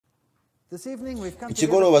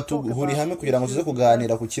Ikigoroba tuhuri hamwe kugira ngo tuze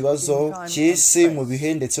kuganira ku kibazo cy'isi mu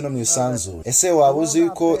bihe ndetse no mu isanzure. Ese waba uzi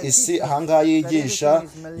ko isi ahangaha yigisha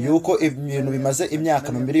yuko ibintu bimaze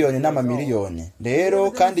imyaka miliyoni n'amamiliyoni? Rero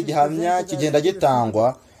kandi igihamya kigenda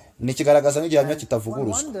gitangwa nikigaragaza nk'igihamya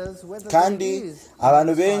kitavuguruzwa, kandi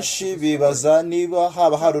abantu benshi bibaza niba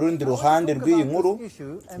haba hari urundi ruhande rw'iyi nkuru.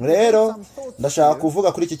 Rero ndashaka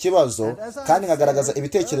kuvuga kuri iki kibazo kandi nkagaragaza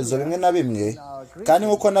ibitekerezo bimwe na bimwe, kandi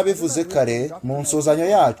nk'uko nabivuze kare mu nsuzanyo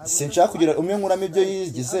yacu, sinshaka kugira umwe nkuramo ibyo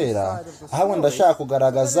yigizera, ahubwo ndashaka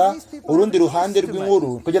kugaragaza urundi ruhande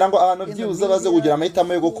rw'inkuru kugira ngo abantu byibuze baze kugira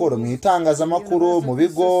amahitamo yo gukora mu itangazamakuru, mu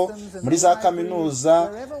bigo, muri za kaminuza,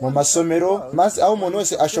 mu masomero, maze aho umuntu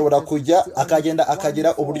wese ashobora kujya akagenda akagira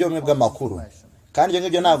uburyo bumwe bw'amakuru. Kandi ibyo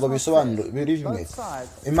ngibyo ntabwo bisobanura biri bimwe.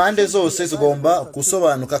 Impande zose zigomba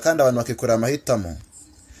gusobanuka kandi abantu bakikorera amahitamo.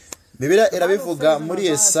 Bibiriya irabivuga muri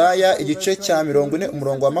Yesaya igice cya 40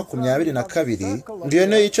 umurongo wa 22, ngiyo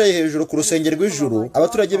niyo yicaye hejuru ku rusengero rw'ijuru,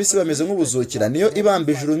 abaturage b'isi bameze nk'ubuzukira, niyo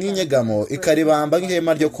ibamba ijuru nk'inyegamo ikaribamba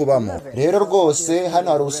nk'ihema ryo kubamo. Rero rwose hano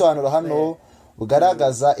hari ubusobanuro hano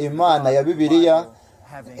bugaragaza Imana ya Bibiriya,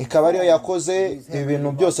 ikaba ariyo yakoze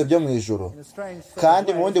ibintu byose byo mu ijuru.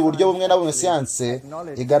 Kandi mu bundi buryo bumwe na bumwe siyanse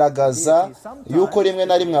igaragaza yuko rimwe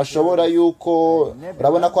na rimwe ashobora yuko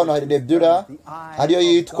urabona ko hano hari nebula ariyo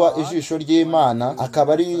yitwa ijisho ry'Imana,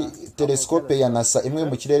 akaba ari telescope ya NASA imwe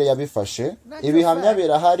mu kirere yabifashe. Ibihamya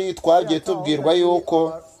birahari, twagiye tubwirwa yuko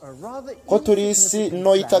ko turi isi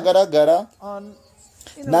no itagaragara,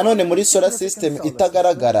 nanone muri solar system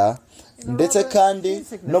itagaragara, ndetse kandi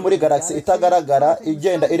no muri galaxy itagaragara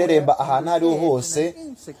igenda ireremba ahantu hariho hose,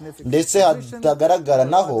 ndetse hatagaragara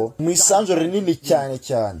naho mu isanzure rinini cyane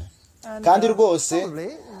cyane. Kandi rwose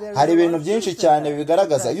hari ibintu byinshi cyane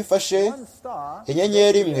bigaragaza. Iyo ufashe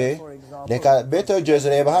inyenyeri imwe, reka Betelgeuse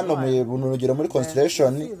reba hano mu rugero muri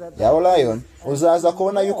constellation ya Orion, uzaza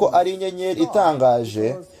kubona yuko ari inyenyeri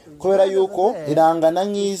itangaje, kubera yuko irangana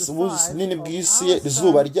n'ubunini bw'isi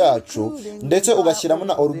izuba ryacu, ndetse ugashyiramo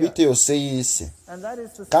na orbite yose y'isi,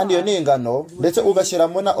 kandi iyo ni ingano, ndetse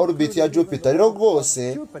ugashyiramo na orbite ya Jupiter. Rero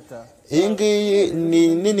rwose iyi ngiyi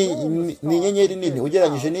ni inyenyeri nini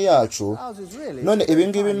ugereranyije n'iyacu. None ibi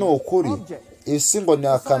ngibi ni ukuri, isi ngo ni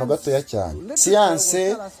akantu gatoya cyane.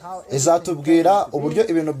 Siyanse izatubwira uburyo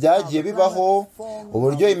ibintu byagiye bibaho,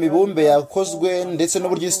 uburyo imibumbe yakozwe, ndetse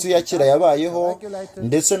n'uburyo isi ya kera yabayeho,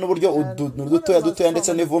 ndetse n'uburyo dutoya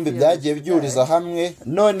ndetse n'ivumbi byagiye byuriza hamwe.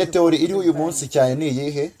 None teori iri uyu munsi cyane ni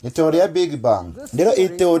iyihe? Ni teori ya Big Bang. Rero iyi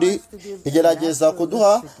teori igerageza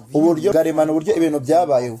kuduha uburyo bwaremana uburyo ibintu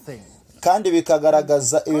byabayeho, kandi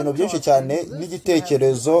bikagaragaza ibintu byinshi cyane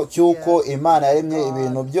n'igitekerezo cy'uko Imana yaremye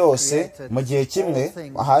ibintu byose mu gihe kimwe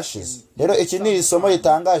ahashize. Rero iki ni isomo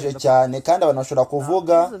ritangaje cyane, kandi abantu bashobora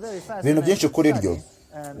kuvuga ibintu byinshi kuri ryo.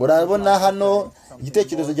 Urabona hano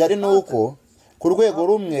igitekerezo gihari ni uko ku rwego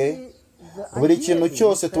rumwe buri kintu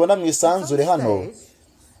cyose tubona mu isanzure hano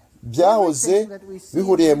byahoze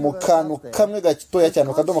bihuriye mu kantu kamwe gatoya cyane,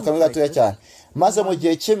 mu kadomo kamwe gatoya cyane, maze mu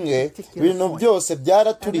gihe kimwe ibintu byose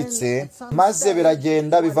byaraturitse, maze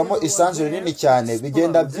biragenda bivamo isanzure nini cyane,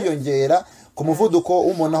 bigenda byiyongera ku muvuduko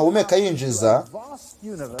w'umuntu ahumeka yinjiza,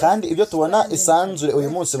 kandi ibyo tubona isanzure uyu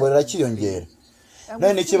munsi birakiyongera.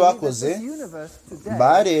 None iki bakoze?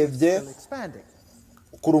 Barebye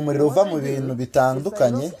ku rumuri ruva mu bintu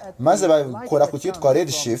bitandukanye, maze bakora ku cyitwa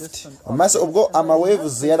redshift, maze ubwo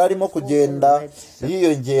amawaves yari arimo kugenda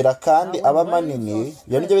yiyongera kandi aba manini,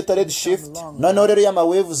 iyo nibyo bita redshift. Noneho rero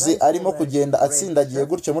y'amawaves arimo kugenda atsindagiye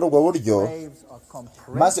gutyo muri ubwo buryo,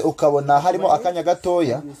 maze ukabona harimo akanya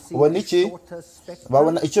gatoya, ubona iki?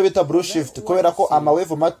 Babona icyo bita blue shift, kubera ko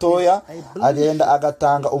amawave matoya agenda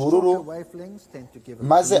agatanga ubururu,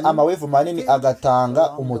 maze amawave manini agatanga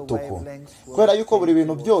umutuku. Kubera yuko buri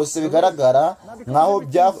bintu byose bigaragara nkaho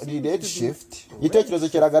bya red shift, igitekerezo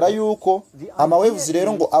kiragara yuko amawaves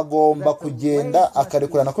rero ngo agomba kugenda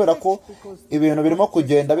akarekurana, kubera ko ibintu birimo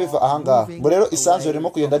kugenda biva ahangaha. Ngo rero isanzure ririmo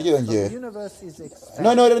kugenda ryiyongera.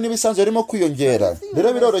 Noneho rero niba isanzure ririmo kwiyongera,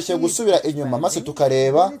 rero biroroshye gusubira inyuma maze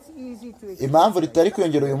tukareba impamvu ritari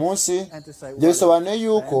kwiyongera uyu munsi. Ibyo bisobanuye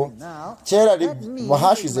yuko kera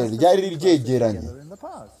hashize ryari ryegeranye,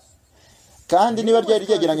 kandi niba ryari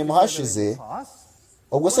ryegeranye mu hashize,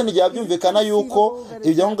 ubwo se ntigiye byumvikana yuko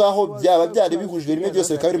ibyo ngaho byaba byari bihujwe rimwe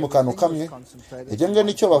byose bikaba biri mu kantu kamwe. Ibyo ngibyo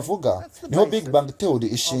nicyo bavuga, niho Big Bang Theory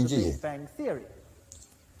ishingiye.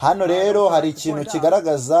 Hano rero hari ikintu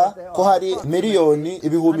kigaragaza ko hari miliyoni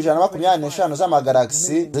ibihumbi 125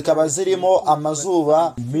 z'amagalaxy, zikaba zirimo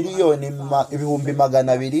amazuba miliyoni ibihumbi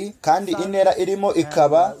 200, kandi intera irimo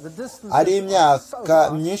ikaba ari imyaka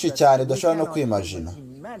myinshi cyane udashobora no kwimagina.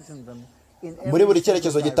 muri buri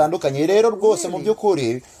cyerekezo gitandukanye. Rero rwose mu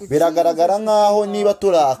by'ukuri biragaragara nk'aho niba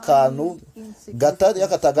turi akantu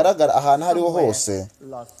katagaragara ahantu hariho hose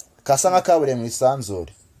kasa nk'akaburiye mu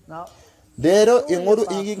isanzure. Rero inkuru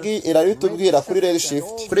iyi ngiyi irabitubwira kuri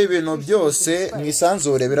redshift kuri ibintu byose mu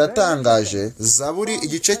isanzure biratangaje. Zaburi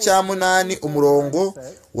igice cya 8 umurongo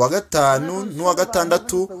wa 5 n'uwa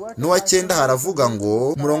 6 n'uwa 9 haravuga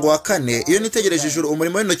ngo, umurongo wa 4, iyo nitegereje ijuru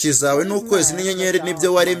umurimo w'intoki zawe n'ukwezi n'inyenyeri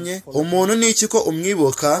n'ibyo waremye, umuntu ni iki ko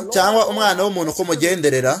umwibuka, cyangwa umwana w'umuntu ko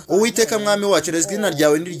mugenderera? Uwiteka mwami wacu, izina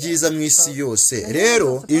ryawe ni ryiza mu isi yose.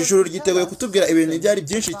 Rero ijuru ryiteguye kutubwira ibintu byari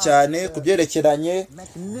byinshi cyane kubyerekeranye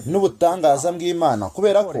n'ubutangaza bw'Imana,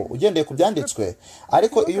 kubera ko ugendeye ku byanditswe.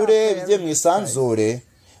 Ariko iyo urebye mu isanzure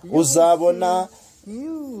uzabona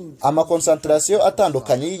amakonsantrasiyo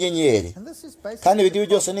atandukanye y'inyenyeri, kandi ibi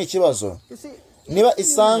byose ni ikibazo. Niba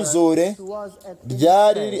isanzure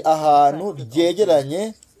ryari riri ahantu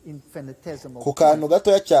ryegeranye ku kantu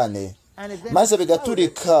gatoya cyane, maze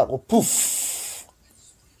bigaturika pufu,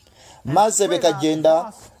 maze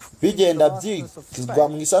bigenda byigwa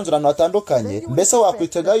mu isanzure ahantu hatandukanye, mbese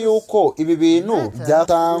wakwitega yuko ibi bintu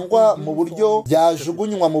byatangwa mu buryo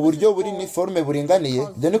byajugunywa mu buryo buri uniforme buringaniye?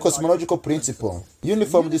 The ni cosmological principle,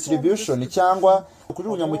 uniform distribution, cyangwa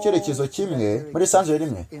kujugunya mu cyerekezo kimwe muri isanzure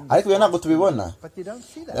rimwe. Ariko ibyo ntabwo tubibona.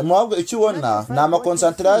 Muhabwe icyo ubona ni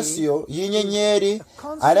amakonsantrasiyo y'inyenyeri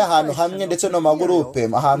ari ahantu hamwe ndetse no magurupe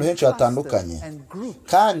ahantu henshi hatandukanye,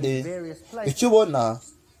 kandi icyo ubona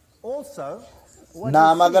ni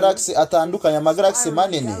amagalaxy atandukanye, amagalaxy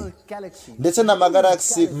manini ndetse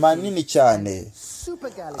n'amagalaxy manini cyane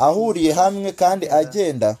ahuriye hamwe kandi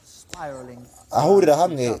agenda ahurira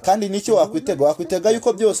hamwe. Kandi nicyo wakwitega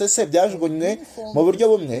yuko byose se byajugunywe mu buryo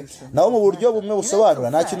bumwe, naho mu buryo bumwe busobanura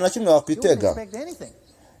nta kintu na kimwe wakwitega.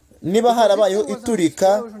 Niba harabayeho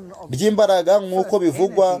iturika ry'imbaraga nk'uko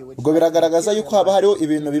bivugwa, ubwo biragaragaza yuko haba hariho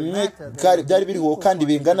ibintu bimwe byari biriho kandi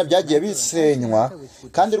bingana byagiye bisenywa.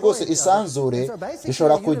 Kandi rwose isanzure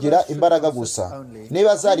rishobora kugira imbaraga gusa.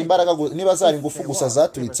 Niba zari ingufu gusa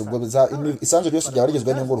zaturitse, ubwo isanzure yose ryaba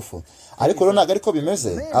rigizwe n'ingufu. Ariko rero ntabwo ariko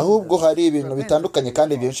bimeze, ahubwo hari ibintu bitandukanye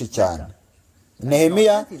kandi byinshi cyane.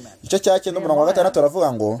 Nehemiya igice cya 9 umurongo wa 6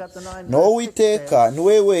 aravuga ngo, ni wowe Uwiteka, ni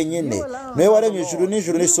wowe wenyine, ni wowe waremye ijuru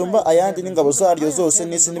n'ijuru risumba ayandi n'ingabo zaryo zose,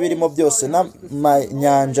 n'isi n'ibirimo byose,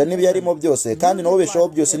 n'amanyanja n'ibiyarimo byose, kandi ni wowe ubeshaho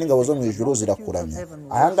byose, n'ingabo zo mu ijuru zirakuramya.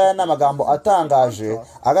 Aya ngaya ni amagambo atangaje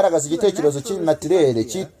agaragaza igitekerezo cy'inatirere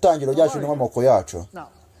cy'itangiro ryacu n'inkomoko yacu.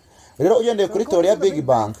 Rero ugendeye kuri teori ya Big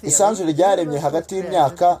Bang, isanzure ryaremye hagati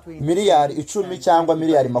y'imyaka miliyari 10 cyangwa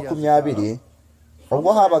miliyari 20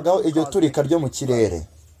 ubwo habagaho iryo turika ryo mu kirere.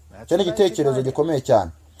 Cyo ni igitekerezo gikomeye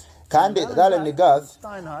cyane. Kandi Darren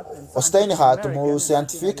Steinhardt, mu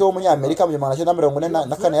scientifique w'umunyamerika mu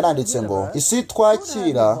 1944 yaranditse ngo, isi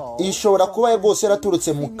twakira ishobora kuba rwose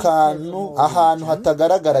yaraturutse mu kantu ahantu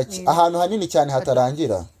hatagaragara, ahantu hanini cyane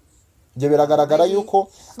hatarangira. Ibyo biragaragara yuko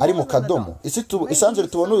ari mu kadomo. Isanzure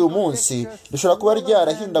tubona uyu munsi rishobora kuba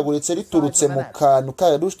ryarahindaguritse riturutse mu kantu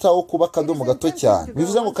karushaho kuba akadomo gato cyane,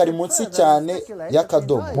 bivuze ngo kari munsi cyane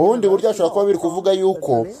y'akadomo. Mu bundi buryo ashobora kuba biri kuvuga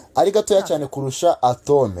yuko ari gatoya cyane kurusha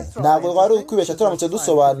atome. Ntabwo wari ukwibeshya turamutse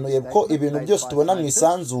dusobanuye ko ibintu byose tubona mu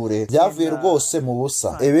isanzure byavuye rwose mu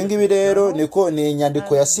busa. Ibi ngibi rero ni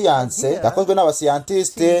inyandiko ya siyanse yakozwe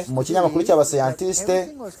n'abascientiste mu kinyamakuru cy'abascientiste,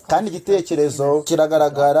 kandi igitekerezo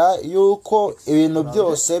kiragaragara yuko ibintu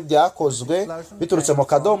byose byakozwe biturutse mu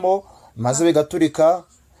kadomo maze bigaturika,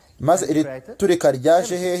 maze iri turika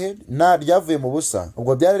ryaje hehe? Ryavuye mu busa.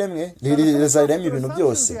 Ubwo byaremwe rizaremye ibintu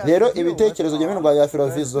byose. Rero ibitekerezo by'imindwa ya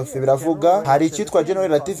filosofi biravuga, hari icyitwa general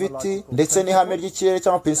relativity ndetse n'ihame ry'ikirere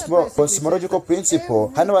cyangwa cosmological principle.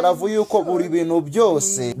 Hano baravuga yuko buri bintu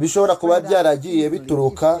byose bishobora kuba byaragiye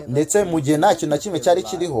bituruka, ndetse mu gihe nta kintu na kimwe cyari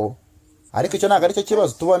kiriho. Ariko icyo ntabwo aricyo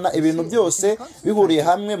kibazo. Tubona ibintu byose bihuriye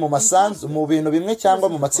hamwe mu bintu bimwe cyangwa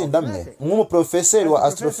mu matsinda amwe. Nk'umuprofeseri wa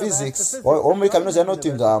astrophysics wo muri kaminuza ya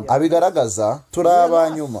Nottingham abigaragaza,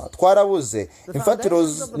 turabanyuma twarabuze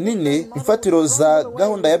imfatiro za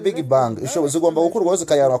gahunda ya Big Bang zigomba gukurwaho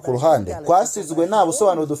zikayarwa ku ruhande. Twasizwe nta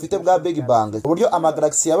busobanuro dufite bwa Big Bang, uburyo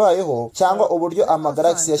amagalaxy yabayeho cyangwa uburyo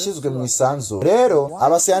amagalaxy yashyizwe mu isanzure. Rero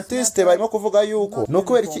abascientiste barimo kuvuga yuko ni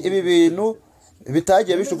ukubera iki ibi bintu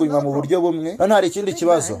bitagiye bishugunywa mu buryo bumwe. Hano hari ikindi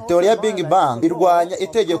kibazo. Teori ya Big Bang irwanya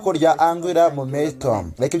itegeko rya angular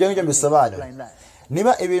momentum. Ibyo ngibyo mbisobanura.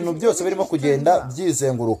 niba ibintu byose birimo kugenda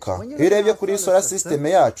byizenguruka. Iyo urebye kuri solar system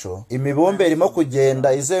yacu, imibumbe irimo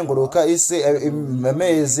kugenda izenguruka isi,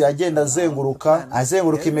 amezi agenda azenguruka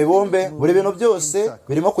imibumbe, buri bintu byose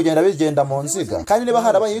birimo kugenda bigenda mu nziga. Kandi niba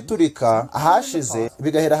harabaye iturika ahashize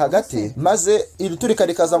bigahera hagati, maze iriturika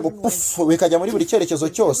rikaza ngo pufu bikajya muri buri cyerekezo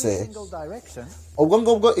cyose, ubwo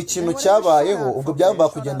ngubwo ikintu cyabayeho, ubwo byagomba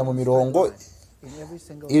kugenda mu mirongo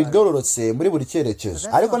igororotse muri buri cyerekezo.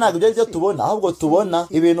 Ariko ntabwo ibyo byo tubona, ahubwo tubona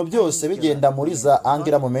ibintu byose bigenda muri za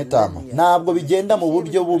angular momentum. Ntabwo bigenda mu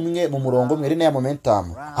buryo bumwe mu murongo umwe linear momentum,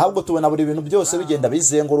 ahubwo tubona buri bintu byose bigenda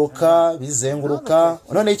bizenguruka.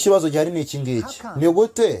 None ikibazo gihari ni iki ngiki, ni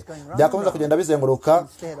gute byakomeza kugenda bizenguruka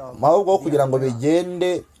ahubwo kugira ngo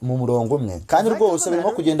bigende mu murongo umwe, kandi rwose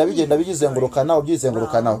birimo kugenda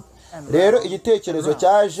byizengurukanaho. Rero igitekerezo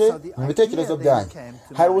cyaje mu bitekerezo byanjye,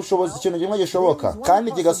 hari ubushobozi ikintu kimwe gishoboka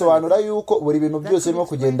kandi kigasobanura yuko buri bintu byose birimo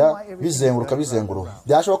kugenda bizenguruka.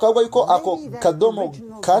 Byashoboka ahubwo yuko ako kadomo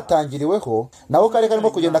katangiriweho nabo kari karimo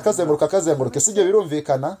kugenda kazenguruka. Sibyo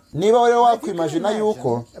birumvikana? Niba rero wakwimagina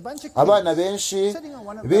yuko abana benshi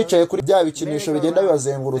bicaye kuri bya bikinisho bigenda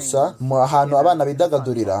bibazengurutsa mu ahantu abana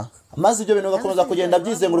bidagadurira, maze ibyo bintu bigakomeza kugenda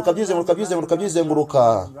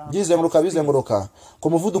byizenguruka ku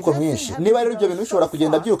muvuduko mwinshi. Niba rero ibyo bintu bishobora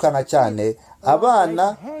kugenda byirukana cyane,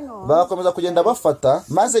 abana bagakomeza kugenda bafata,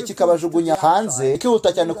 maze kikabajugunya hanze,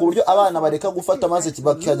 kihuta cyane ku buryo abana bareka gufata, maze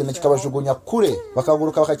kikagenda kikabajugunya kure,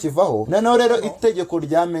 bakaguruka bakakivaho. Noneho rero itegeko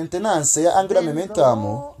rya maintenance ya angular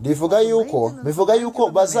momentum bivuga yuko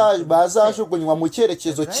bazajugunywa mu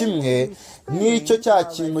cyerekezo kimwe n'icyo cya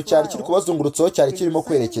kintu cyari kiri kubazungurutseho cyari kirimo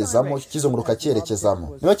kwerekezamo, kizunguruka cyerekezamo.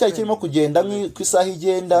 Niba cyari kirimo kugenda nk'uko isaha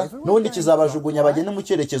igenda, n'ubundi kizabajugunya bagende mu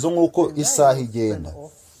cyerekezo nk'uko isaha igenda.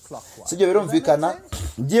 Sibyo birumvikana?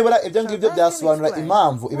 Byibura ibyo ngibyo byasobanura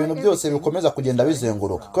impamvu ibintu byose bikomeza kugenda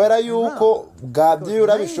bizenguruka, kubera yuko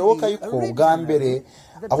bwabyura bishoboka yuko bwa mbere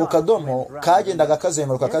ako kadomo kagendaga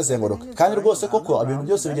kazenguruka. Kandi rwose koko ibintu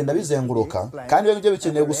byose bigenda bizenguruka, kandi ibyo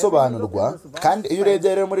bikeneye gusobanurwa. Kandi iyo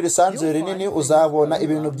urebye rero muri risanzure rinini uzabona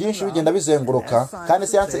ibintu byinshi bigenda bizenguruka, kandi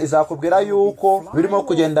siyanse izakubwira yuko birimo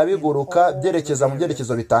kugenda biguruka byerekeza mu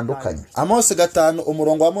byerekezo bitandukanye. Amosi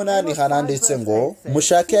 5:8 haranditse ngo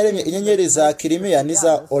mushake yaremye inyenyeri za Kirimiya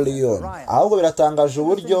n'iza Orion. Ahubwo biratangaje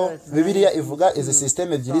uburyo bibiriya ivuga izi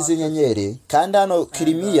systeme ebyiri z'inyenyeri, kandi hano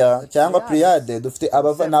Kirimiya cyangwa Pleiade dufite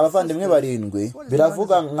n'abavandimwe 7,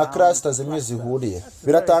 biravuga nka cluster zimwe zihuriye.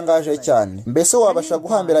 Biratangaje cyane. Mbese wabasha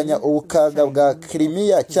guhambiranya ubukaga bwa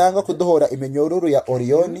Kirimiya cyangwa kudohora iminyororo ya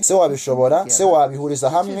Orion? Se wabishobora? Se wabihuriza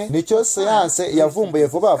hamwe? Nicyo siyanse yavumbuye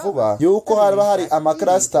vuba yuko haba hari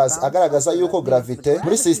clusters agaragaza yuko gravite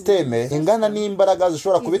muri systeme ingana n'imbaraga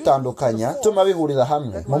zishobora kubitandukanya, tuma bihuriza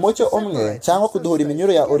hamwe mu mucyo umwe, cyangwa kudohora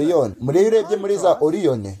iminyururu ya Orion. Muri urebye muri za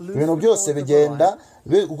Orion, ibintu byose bigenda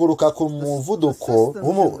biguruka ku muvuduko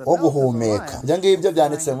wo guhumeka. Ibyo ngibyo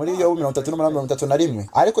byanditse muri yo 33:31.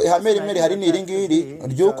 Ariko ihame rimwe rihari ni iringiri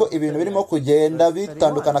ry'uko ibintu birimo kugenda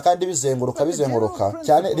bitandukana kandi bizenguruka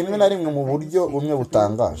cyane rimwe na rimwe mu buryo bumwe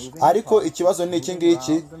butangaje. Ariko ikibazo ni iki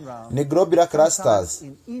ngiki, ni globular clusters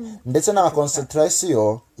ndetse na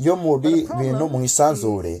concentration yo muri bintu mu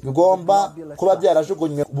isanzure bigomba kuba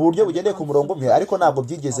byarajugunywe mu buryo bugendeye ku murongo umwe, ariko ntabwo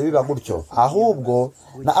byigeze biba gutyo. Ahubwo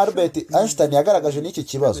na Albert Einstein yagaragaje n'iki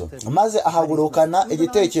kibazo, maze ahagurukana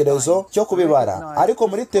igitekerezo cyo kubibara. Ariko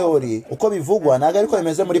muri teori uko bivugwa ntabwo ariko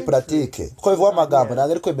bimeze muri pratique, uko bivugwa amagambo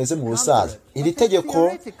ntabwo ariko bimeze mu busaza. Iri tegeko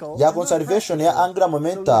rya conservation ya angular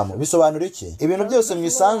momentum bisobanura iki? Ibintu byose mu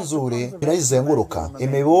isanzure birayizenguruka,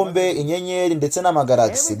 imibumbe, inyenyeri ndetse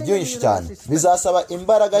n'amagalaxy byinshi cyane. Bizasaba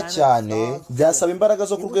imbaraga cyane, byasaba imbaraga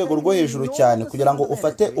zo ku rwego rwo hejuru cyane kugira ngo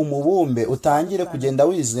ufate umubumbe utangire kugenda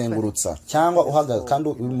wizengurutsa cyangwa uhagaze kandi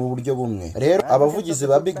mu buryo bumwe. Rero abavugizi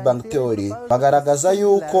ba Big Bang Theory bagaragaza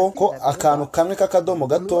yuko akantu kamwe k'akadomo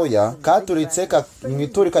gatoya katuritse mu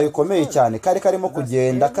iturika rikomeye cyane kari karimo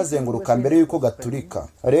kugenda kazenguruka mbere yuko gaturika.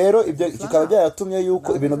 Rero ibyo kikaba byaratumye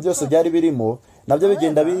yuko ibintu byose byari birimo nabyo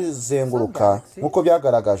bigenda bizenguruka nk'uko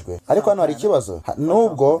byagaragajwe. Ariko hano hari ikibazo,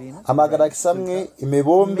 nubwo amagalaxy amwe,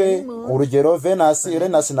 imibumbe, urugero Venus,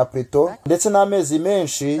 Uranus na Pluto ndetse n'amezi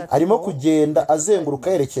menshi arimo kugenda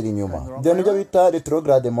azenguruka yerekera inyuma, ibyo nibyo bita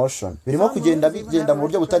retrograde motion. Birimo bigenda mu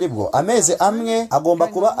buryo butari bwo. Amezi amwe agomba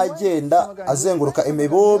kuba agenda azenguruka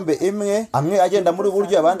imibumbe imwe, amwe agenda muri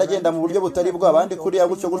buryo, abandi agenda mu buryo butari bwo, abandi kuriya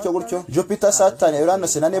gutyo. Jupiter, Saturn,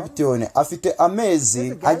 Uranus na Neptune afite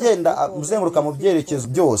amezi agenda azenguruka mu mu byerekezo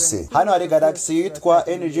byose. Hano hari galaxy yitwa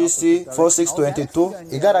NGC 4622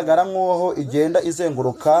 igaragara nk'aho igenda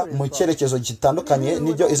izenguruka mu cyerekezo gitandukanye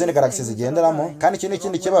n'ibyo izindi galaxy zigenderamo. Kandi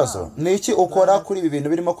ikindi kibazo ni iki ukora kuri ibi bintu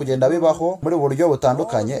birimo kugenda bibaho muri buryo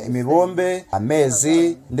butandukanye, imibumbe,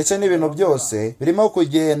 amezi ndetse n'ibintu byose birimo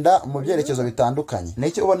kugenda mu byerekezo bitandukanye. Ni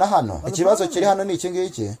iki ubona hano? Ikibazo kiri hano ni iki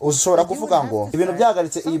ngiki. Ushobora kuvuga ngo ibintu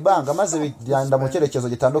byahagaritse iyi banga maze bigenda mu cyerekezo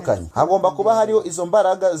gitandukanye. Hagomba kuba hariho izo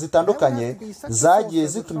mbaraga zitandukanye zagiye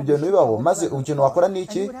zituma ibyo bintu bibaho, maze ikintu wakora ni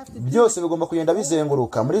iki? Byose bigomba kugenda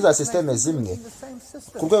bizenguruka muri za systeme zimwe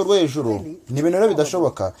ku rwego rwo hejuru. Ni ibintu rero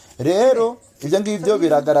bidashoboka. Rero ibyo ngibyo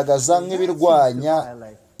biragaragaza nk'ibirwanya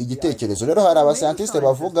igitekerezo. Rero hari abascientiste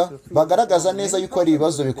bagaragaza neza yuko ari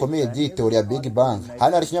ibibazo bikomeye by'iyi teori ya Big Bang.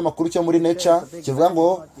 Hano hari ikinyamakuru cyo muri Nature kivuga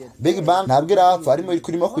ngo Big Bang ntabwo irapfa,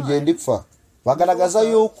 irimo kugenda ipfa. Bagaragaza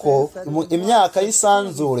yuko imyaka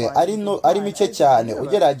y'isanzure ari mike cyane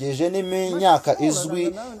ugerageje n'imyaka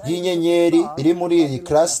izwi y'inyenyeri iri muri iyi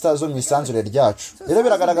cluster zo mu isanzure ryacu. Rero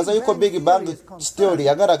biragaragaza yuko Big Bang theory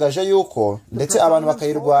yagaragaje yuko, ndetse abantu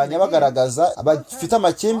bakayirwanya bagaragaza bafite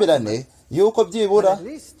amakimbirane yuko byibura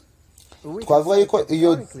twavuga yuko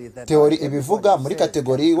iyo teori ibivuga muri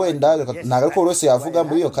kategori, wenda ntabwo ariko wese yavuga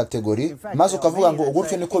muri iyo kategori, maze ukavuga ngo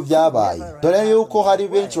gutyo niko byabaye. Dore yuko hari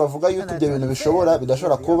benshi bavuga yuko ibyo bintu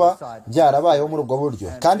bidashobora kuba byarabayeho muri ubwo buryo.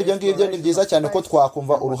 Kandi ibyo ngibyo ni byiza cyane ko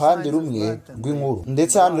twakumva uruhande rumwe rw'inkuru.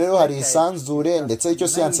 Ndetse hano rero hari isanzure, ndetse icyo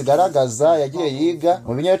siyansi igaragaza yagiye yiga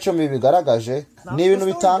mu binyacumi bigaragaje. Ni ibintu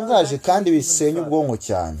bitangaje kandi bisenya ubwonko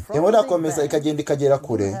cyane. Inkuru irakomeza ikagenda ikagera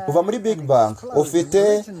kure. Kuva muri Big Bang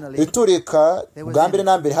ufite iturika bwa mbere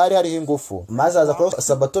na mbere hari hariho ingufu, maze haza kuba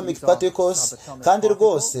subatomic particles, kandi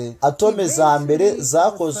rwose atome za mbere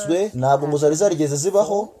zakozwe ntabwo ngo zari zarigeze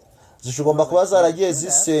zibaho. Zishobora kuba zaragiye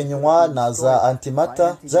zisenywa na za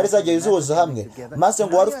antimatter zari zagiye zihuza hamwe, maze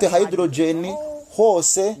ngo wari ufite hydrogen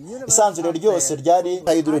hose. Isanzure ryose ryari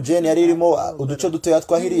hydrogen, yari irimo uduce dutoya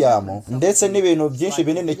twa helium ndetse n'ibintu byinshi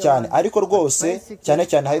binini cyane, ariko rwose cyane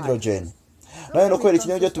hydrogen. None no kwera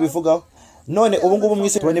ikintu byo tubivugaho. None ubu ngubu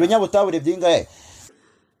mwisi tubona ibinyabutabire byingahe,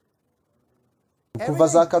 kuva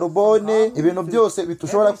za carbone, ibintu byose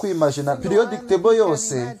bitushobora kwimagina. Periodic table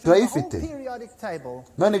yose turayifite.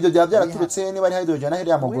 None ibyo byaraturutse niba ari hydrogen na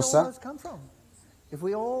helium gusa.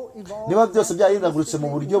 Niba byose byarindagurutse mu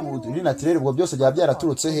buryo buri naturel, ubwo byose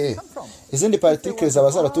byaraturutse he? Izindi particles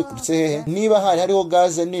zaba zaraturutse he? Niba hariho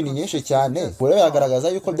gaze nini nyinshi cyane, biragaragaza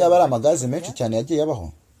yuko byaba ari amagaze menshi cyane yagiye yabaho.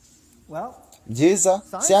 Byiza,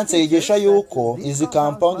 siyanse yigisha yuko izi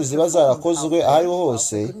compound ziba zarakozwe ahariho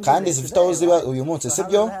hose kandi zifite aho ziba uyu munsi,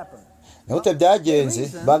 sibyo? Nihute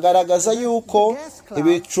byagenze. Bagaragaza yuko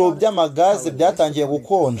ibicu by'amagaze byatangiye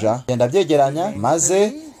gukonja, genda byegeranya,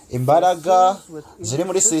 maze imbaraga ziri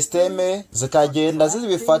muri systeme zikagenda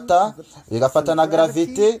zibifata, bigafata na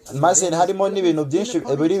gravity, maze harimo n'ibintu byinshi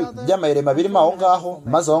by'amayirema birimo aho ngaho,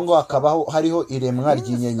 maze aho ngaho hakabaho hariho iremwa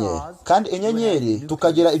ry'inyenyeri. Kandi inyenyeri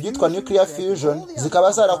tukagira ibyitwa nuclear fusion,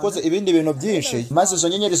 zikaba zarakoze ibindi bintu byinshi, maze izo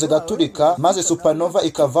nyenyeri zigaturika, maze supernova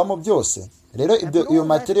ikavamo byose. Rero iyo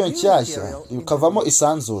materiyo nshyashya ikavamo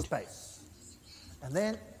isanzure,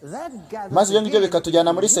 maze ibyo ngibyo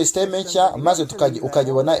bikatujyana muri systeme nshya, maze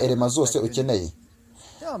ukagibona elema zose ukeneye.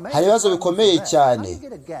 Hari ibibazo bikomeye cyane.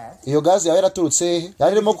 Iyo gaze yawe yaraturutse,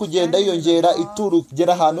 yari irimo kugenda yiyongera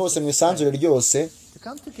iturugera ahantu hose mu isanzure ryose,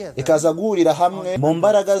 ikaza guhurira hamwe mu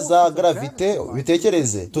mbaraga za gravite.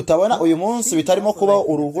 Bitekereze, tutabona uyu munsi bitarimo kuba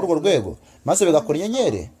urwo rwego, maze bigakora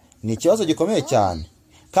inyenyeri. Ni ikibazo gikomeye cyane.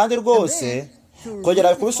 Kandi rwose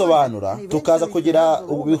kongera kubisobanura tukaza kugira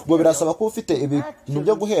ubwo birasaba ko ufite ibintu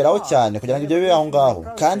byo guheraho cyane kugira ngo ibyo bibe aho ngaho.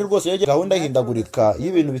 Kandi rwose iyo gahunda ihindagurika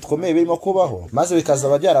y'ibintu bikomeye birimo kubaho, maze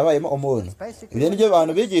bikazaba byarabayemo umuntu. Ibyo nibyo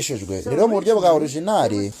abantu bigishijwe. Rero mu buryo bwa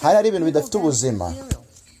originali hari ibintu bidafite ubuzima,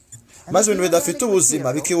 maze ibintu bidafite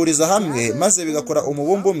ubuzima bikihuriza hamwe, maze bigakora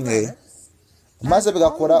umubumbe umwe, maze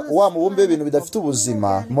bigakora wa mubumbe w'ibintu bidafite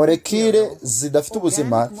ubuzima. Molekile zidafite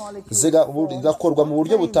ubuzima zigakorwa mu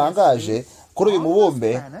buryo butangaje kuri uyu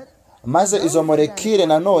mubumbe, maze izo molekile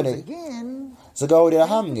nanone zigahurira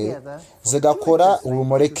hamwe zigakora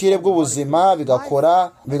ubumolekile bw'ubuzima,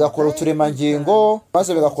 bigakora uturemangingo,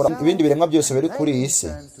 maze bigakora ibindi biremwa byose biri kuri iyi si.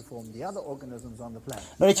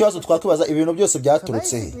 None ikibazo twakwibaza, ibintu byose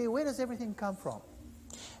byaturutse he?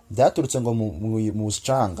 Byaturutse ngo mu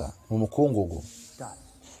mucanga, mu mukungugu.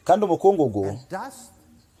 Kandi umukungugu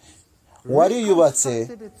wariyubatse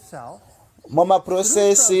mu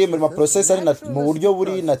maprocessi ari mu buryo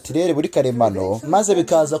buri naturel, buri karemano, maze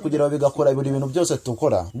bikaza kugira bigakora buri bintu byose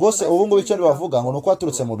tukora. Rwose ubu ngubu icyo bavuga ngo nuko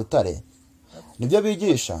waturutse mu rutare. Nibyo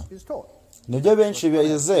bigisha, nibyo benshi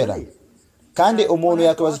bizera. kandi umuntu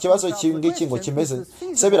yakwibaza ikibazo ngiki ngo kimeze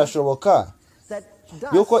se birashoboka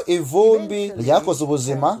yuko ivumbi ryakoze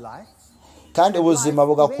ubuzima kandi ubuzima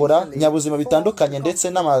bugakora nyabuzima bitandukanye ndetse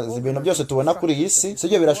n'ibintu byose tubona kuri iyi si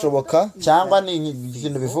sibyo birashoboka cyangwa ni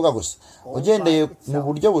ibintu bivuga gusa ugendeye mu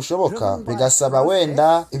buryo bushoboka bigasaba wenda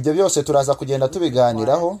ibyo byose turaza kugenda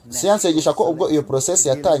tubiganiraho. Siyansi yigisha ko ubwo iyo process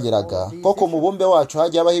yatangiraga ko ku mubumbe wacu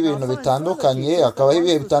hajya habaho ibintu bitandukanye hakabaho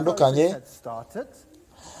ibihe bitandukanye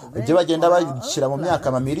ibyo bagenda bashyira mu myaka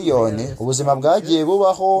amamiliyoni ubuzima bwagiye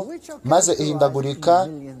bubaho maze ihindagurika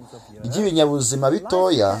ry'ibinyabuzima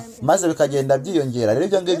bitoya maze bikagenda byiyongera. Rero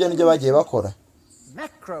ibyo ngibyo nibyo bagiye bakora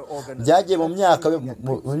byagiye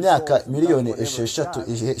mu myaka miliyoni 6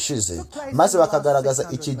 ishize maze bakagaragaza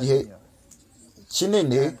iki gihe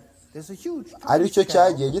kinini ari cyo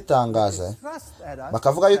cyagiye gitangaza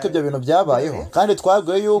bakavuga yuko ibyo bintu byabayeho kandi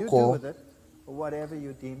twabwiye yuko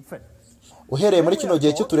uhereye muri kino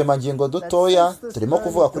gihe cy'uturemangingo dutoya turimo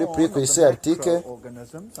kuvuga kuri pre-Crisiarctique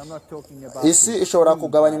isi ishobora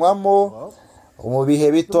kugabanywamo mu bihe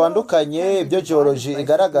bitandukanye ibyo geology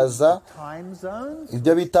igaragaza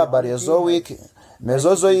ibyo bita Paleozoic,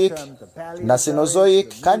 Mesozoic na Cenozoic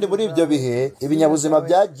kandi muri ibyo bihe ibinyabuzima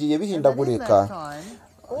byagiye bihindagurika.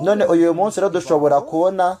 None uyu munsi rero dushobora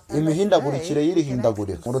kubona imihindagurikire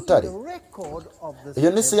y'irihindagurika mu rutare. Iyo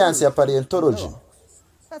ni siyansi ya paleontology.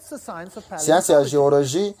 Siyansi ya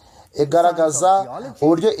geology igaragaza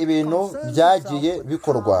uburyo ibintu byagiye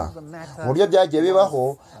bikorwa, uburyo byagiye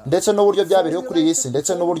bibaho ndetse n'uburyo byabereyeho kuri iyi si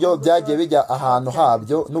ndetse n'uburyo byagiye bijya ahantu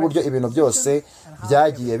habyo n'uburyo ibintu byose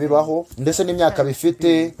byagiye bibaho ndetse n'imyaka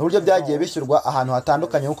bifite n'uburyo byagiye bishyirwa ahantu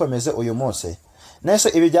hatandukanye nk'uko bimeze uyu munsi. Nese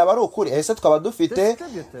ibi byaba ari ukuri ese twaba dufite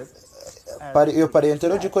iyo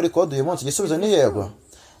paleontological record uyu munsi? Igisubizo ni yego.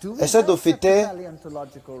 Ese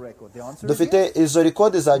dufite izo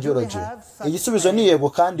record za geology? Igisubizo ni yego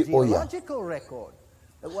kandi oya.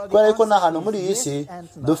 Kubera yuko nta hantu muri iyi si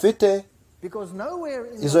dufite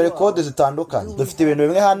izo record zitandukanye. Dufite ibintu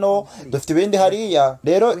bimwe hano, dufite ibindi hariya.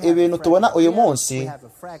 Rero ibintu tubona uyu munsi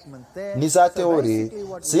ni za teori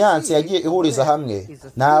siyansi yagiye ihuriza hamwe,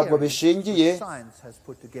 ntabwo bishingiye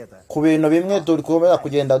ku bintu bimwe dukomeza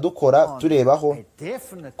kugenda dukora turebaho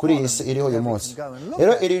kuri iyi si iriho uyu munsi.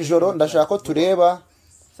 Rero iri joro ndashaka ko tureba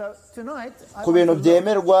ku bintu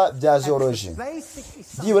byemerwa bya geology,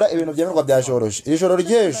 byibura ibintu byemerwa bya geology. Iri joro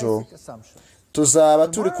ry'ejo tuzaba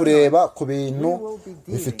turi kureba ku bintu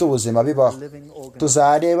bifite ubuzima bibaho.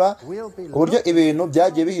 Tuzareba uburyo ibintu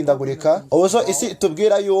byagiye bihindagurika, ubuzo isi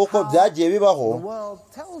tubwira yuko byagiye bibaho,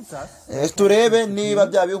 turebe niba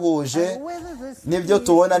byabihuje n'ibyo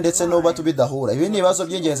tubona ndetse n'uba tubidahura. Ibi ni ibibazo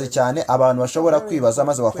by'ingenzi cyane abantu bashobora kwibaza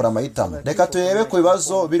maze bakora amahitamo. Reka turebe ku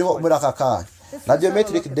bibazo biriho muri aka kanya.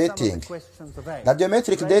 Radiometric dating.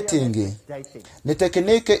 Radiometric dating ni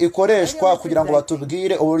tekinike ikoreshwa kugira ngo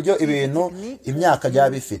batubwire uburyo ibintu imyaka byaba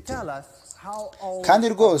bifite. Kandi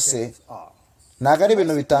rwose ntabwo ari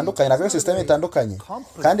ibintu bitandukanye, ntabwo ari system itandukanye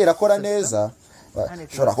kandi irakora neza.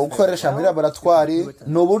 Shobora gukoresha muri laboratoire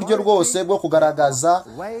ni uburyo rwose bwo kugaragaza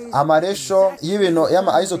amaresho y'ibintu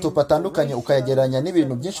y'ama-isotope atandukanye ukayegeranya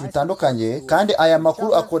n'ibintu byinshi bitandukanye kandi aya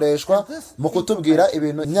makuru akoreshwa mu kutubwira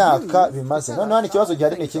ibintu imyaka bimaze. Noneho hano ikibazo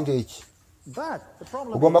gihari ni iki ngiki.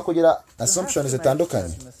 Ugomba kugira assumptions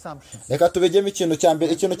zitandukanye. Reka tubigemo ikintu cya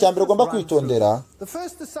mbere ugomba kwitondera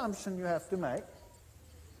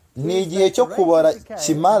ni igihe cyo kubara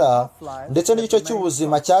kimara ndetse n'igice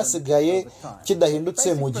cy'ubuzima cyasigaye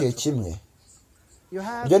kidahindutse mu gihe kimwe.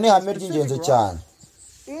 Ibyo ni ihame ry'ingenzi cyane.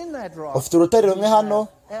 Ufite urutare rumwe hano,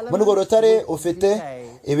 muri urwo rutare ufite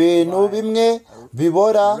ibintu bimwe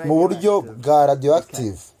bibora mu buryo bwa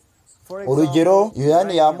radioactive. Urugero,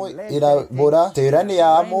 uranium irabora,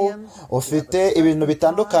 uranium ufite ibintu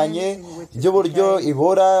bitandukanye by'uburyo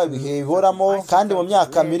iboramo kandi mu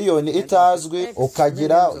myaka miliyoni itazwi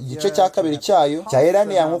ukagira igice cya kabiri cyayo cya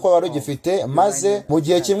uranium uko wari ugifite, maze mu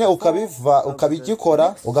gihe kimwe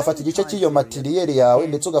ukabigikora ugafata igice cy'iyo materiyeri yawe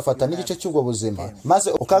ndetse ugafata n'igice cy'ubwo buzima,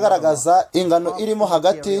 maze ukagaragaza ingano irimo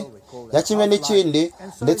hagati ya kimwe n'ikindi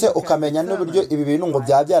ndetse ukamenya n'uburyo ibi bintu ngo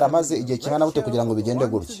byaramaze igihe kingana gute kugira ngo bigende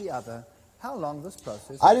gutya.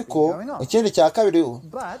 Ariko ikindi cya kabiri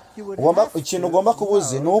ikintu ugomba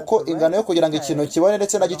kubuzi ni uko ingano yo kugira ngo ikintu kibone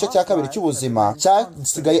ndetse na gice cya kabiri cy'ubuzima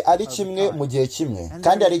cyasigaye ari kimwe mu gihe kimwe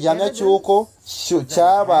kandi hari igihamya cy'uko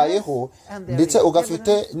cyabayeho ndetse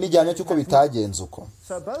ugafite n'igihamya cy'uko bitagenze uko.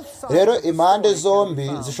 Rero impande zombi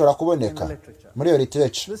zishobora kuboneka muri iyo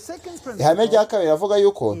literature. Ihame rya kabiri ravuga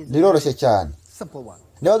yuko riroroshye cyane.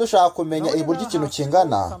 Niba dushaka kumenya uburyo ikintu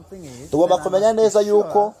kingana, tugomba kumenya neza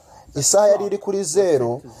yuko isaha yari iri kuri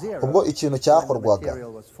 0 ubwo ikintu cyakorwaga.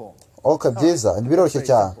 Okay, byiza, biroroshye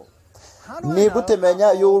cyane. ni gute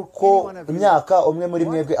menya yuko imyaka umwe muri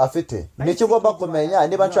mwebwe afite? Nicyo ugomba kumenya.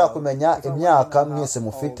 Niba nshaka kumenya imyaka mwese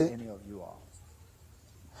mufite,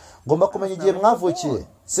 ngomba kumenya igihe mwavukiye,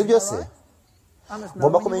 sibyo se?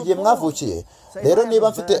 Ngomba kumenya igihe mwavukiye. Rero niba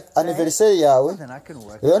mfite anniversary yawe,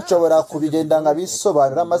 rero nshobora kubigenda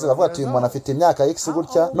nkabisobanura maze bavuga ati uyu muntu afite imyaka X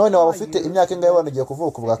gutya. None waba ufite imyaka ingahe wano ugiye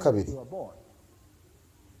kuvuka ubwa kabiri?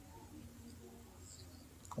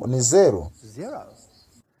 Ni 0.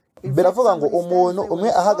 Biravuga ngo umuntu umwe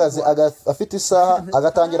ahagaze afite isaha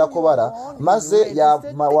agatangira kubara, maze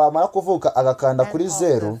wamara kuvuka agakanda kuri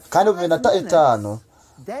 0 kandi mu minota 5.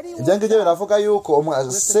 Ibyo ngibyo biravuga yuko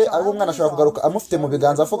se ari umwana ashobora kugaruka amufite mu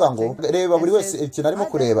biganza avuga ngo reba buri wese ikintu arimo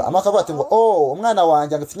kureba, amakavuga ati ngo umwana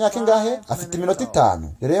wanjye afite imyaka ingahe? Afite iminota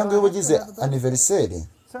 5. Rero ngo ugize anniversary,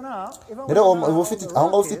 rero ufite aho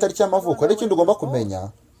ngaho ufite itariki y'amavuko. Rero ikindi ugomba kumenya,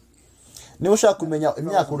 niba ushaka kumenya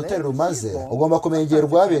imyaka urutare rumaze, ugomba kumenya igihe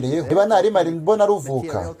rwabereyeho. Niba ntarimara mbona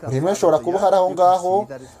ruvuka, rimwe ushobora kuba hari aho ngaho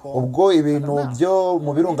ubwo ibintu byo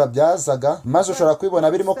mu birunga byazaga, maze ushobora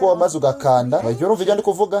kwibona birimo kuba maze ugakanda. Wajya urumva ibyo ndi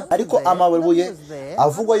kuvuga? Ariko amabuye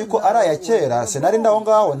avugwa yuko ari aya kera, sinari ndaho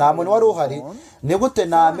ngaho, nta muntu wari uhari. Ni gute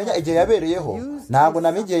namenya igihe yabereyeho? Ntabwo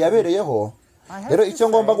namenya igihe yabereyeho. Rero icyo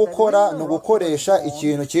ngomba gukora ni ugukoresha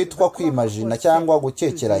ikintu cyitwa kwimajina cyangwa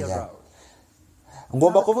gukekeranya.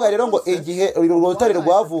 Ngomba kuvuga rero ngo igihe urutare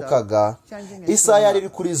rwavukaga, isaha yari iri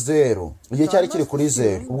kuri 0, igihe cyari kiri kuri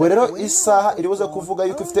 0. Ubwo rero isaha iri buze kuvuga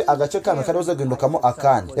yuko ifite agace kamwe kari buze guhindukamo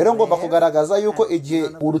akandi. Rero ngomba kugaragaza yuko igihe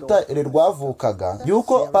urutare rwavukaga,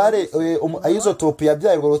 yuko pare isotope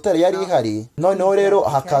yabyaye urwo rutare yari ihari, noneho rero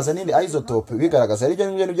hakaza n'indi isotope bigaragaza. Ari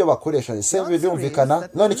byo nibyo bakoresha. Se byumvikana?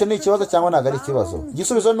 None icyo ni ikibazo cyangwa ntabwo ari ikibazo?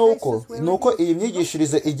 Igisubizo nuko iyi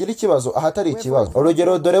myigishirize igira ikibazo ahatari ikibazo.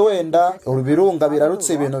 Urugero, dore wenda urubirunga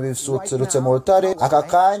birarutse ibintu bisutsirutse mu rutare aka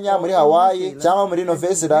kanya muri Hawaii cyangwa muri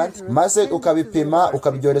Nouvelle Zelande, maze ukabipima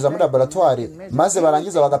ukabyoreza muri laboratoire, maze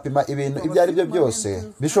barangiza bagapima ibintu ibyo ari byo byose.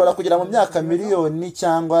 Bishobora kugira mu myaka miliyoni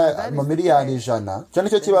cyangwa mu miliyari 100. Cyo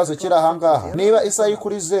nicyo kibazo kiri aha ngaha. Niba isaha iri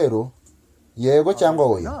kuri 0, yego cyangwa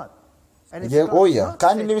oya? Oya.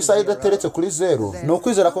 Kandi niba isaha idateretse kuri 0, ni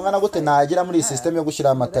ukwizera ko ngana gute nagira muri iyi system yo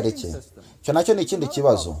gushyiraho amatariki? Cyo nacyo ni ikindi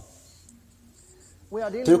kibazo.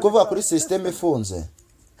 Turi kuvuga kuri system ifunze.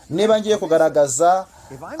 Niba ngiye kugaragaza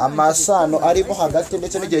amasano arimo hagati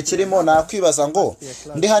ndetse n'igihe kirimo, nakwibaza ngo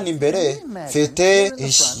ndi hano imbere mfite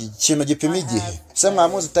ikintu gipima igihe. Se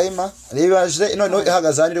mwamuzi timer? Ribaje none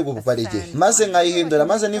ihagaze hano iri gukupara igihe, maze nkayihindura,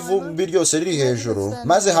 maze n'ivumbi ryose riri hejuru,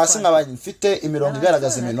 maze hasi nkaba mfite imirongo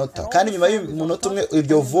igaragaza iminota, kandi nyuma y'umunota umwe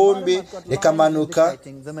iryo vumbi rikamanuka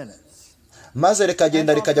maze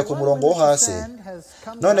rikagenda rikajya ku murongo wo hasi.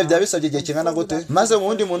 None byaba bisabye igihe kingana gute? Maze mu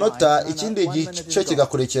wundi munota ikindi gice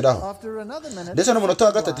kigakurikiraho, ndetse n'umunota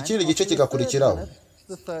wa gatatu ikindi gice kigakurikiraho,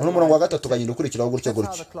 n'umurongo wa gatatu ukagenda ukurikiraho gutyo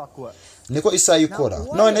gutyo. Niko isaha ikora.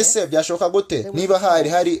 None se byashoboka gute niba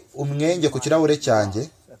hari umwenge ku kirahure cyanjye,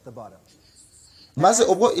 maze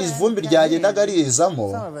ubwo ivumbi ryagendaga rizamo,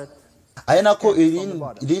 aya nako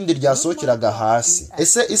irindi ryasohokeraga hasi?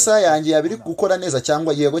 Ese isaha yanjye yabiri gukora neza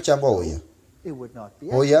cyangwa yego cyangwa oya?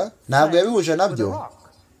 Oya, ntabwo yabihuje nabyo.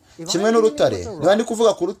 Kimwe n'urutare. Niba ndi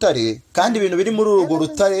kuvuga ku rutare, kandi ibintu biri muri urwo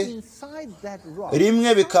rutare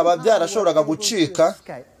rimwe bikaba byarashoboraga gucika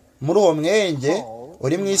muri uwo mwenge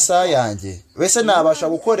uri mu isaha yanjye, bese nabasha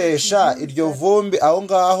gukoresha iryo vumbi aho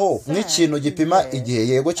ngaho nk'ikintu gipima igihe,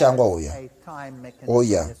 yego cyangwa oya?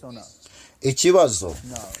 Oya. Ikibazo: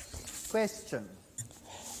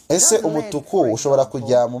 ese umutuku ushobora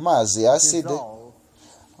kujya mu mazi ya acide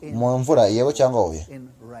mu mvura, yego cyangwa oya?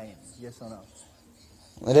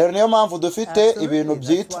 Rero niyo mpamvu dufite ibintu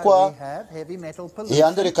byitwa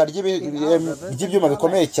ihandurika ry'ibyuma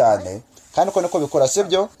bikomeye cyane, kandi uko niko bikora,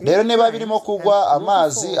 sibyo? Rero niba birimo kugwa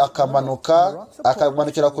amazi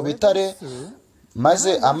akamanukira ku bitare,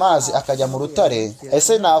 maze amazi akajya mu rutare,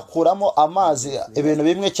 ese nakuramo amazi ibintu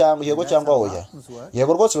bimwe cyangwa yego cyangwa oya?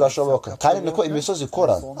 Yego rwose birashoboka. Kandi niko imisozi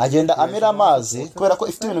ikora, agenda amira amazi kubera ko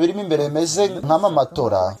ifite ibintu birimo imbere bimeze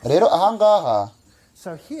nk'amamatora. Rero ahangaha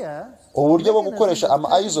uburyo bwo gukoresha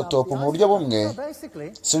isotope mu buryo bumwe,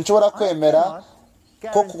 sinshobora kwemera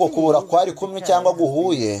ko kubura kwari kumwe cyangwa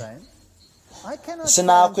guhuye.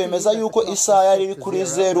 Sinakwemeza yuko isaha yari iri kuri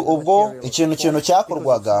 0 ubwo ikintu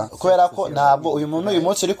cyakorwaga, kubera ko ntabwo uyu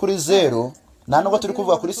munsi uri kuri 0, nta nubwo turi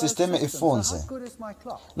kuvuga kuri system ifunze.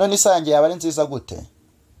 None isaha yanjye yaba ari nziza gute?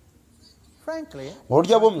 Mu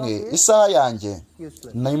buryo bumwe isaha yanjye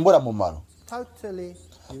ni imburamumaro.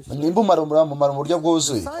 Nimbumarumura mu buryo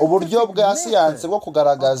bwuzuye. Uburyo bwa siyanse bwo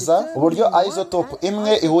kugaragaza uburyo isotope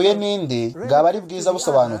imwe ihuye n'indi bwaba ari bwiza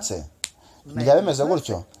busobanutse. Ntibyaba bimeze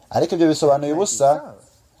gutyo, ariko ibyo bisobanuye ubusa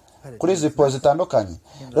kuri izi poro zitandukanye.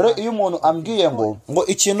 Rero iyo umuntu ambwiye ngo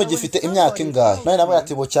ikintu gifite imyaka ingahe, none namwe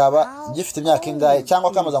ati bo cyaba gifite imyaka ingahe,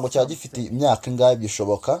 cyangwa kamaza ngo cyaba gifite imyaka ingahe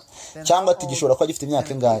bishoboka, cyangwa ati gishobora kuba gifite imyaka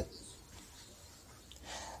ingahe,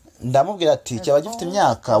 ndamubwira ati cyaba gifite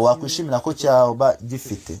imyaka wakwishimira ko cyaba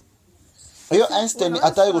gifite. Iyo Einstein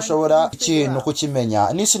atari gushobora ikintu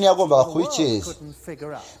kukimenya, n'isi ntiyagombaga kubikiza.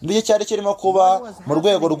 Ndiye cyari kirimo kuba mu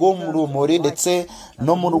rwego rw'urumuri ndetse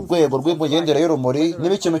no mu rwego rw'imigendere y'urumuri,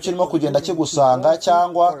 niba ikintu kirimo kugenda kigusanga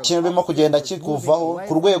cyangwa kirimo kugenda kikuvaho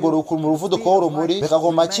ku rwego mu ruvuduko w'urumuri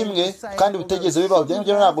bikagoma kimwe kandi bitegeze bibaho, byo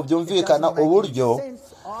ntabwo byumvikana uburyo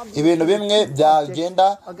ibintu bimwe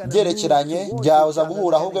byagenda byerekeranye byaza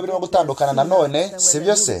guhura ahubwo birimo gutandukana nanone,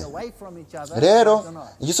 sibyo se? Rero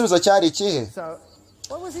igisubizo cyari ikihe?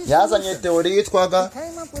 Yazanye teori yitwaga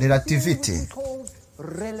relativity.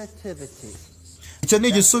 Icyo ni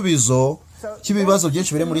igisubizo cy'ibibazo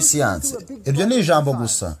byinshi biri muri siyansi. Ibyo ni ijambo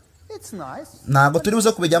gusa, ntabwo turi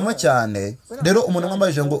buze kubijyamo cyane. Rero umuntu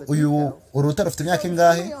wambajije ngo uyu urutare ufite imyaka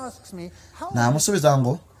ingahe, namusubiza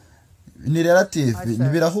ngo ni relative,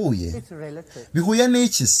 ntibirahuye. Bihuye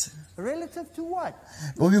n'iki se?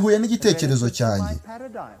 Bihuye n'igitekerezo cyanjye,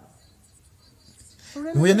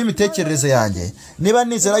 bihuye n'imitekerereze yanjye. Niba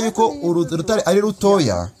nizera yuko urutare ari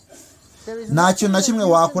rutoya, nta kintu na kimwe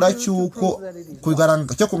wakora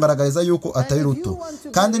cyo kugaragariza yuko atari ruto.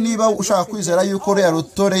 Kandi niba ushaka kwizera yuko ruriya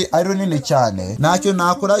rutare ari runini cyane, nta kintu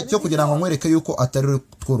nakora cyo kugira ngo nkwereke yuko atari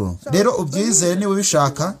rukuru. Rero ubyizere niba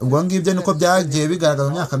ubishaka. Ubwo ngibyo niko byagiye bigaragara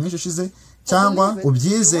mu myaka myinshi ishize. Cyangwa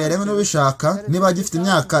ubyizere niba ubishaka. Niba gifite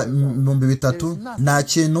imyaka 3000, nta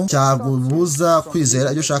kintu cyagubuza kwizera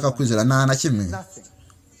ibyo ushaka kwizera, nta na kimwe.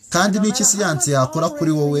 Kandi n'iki siyansi yakora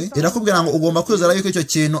kuri wowe, irakubwira ngo ugomba kwizera yuko icyo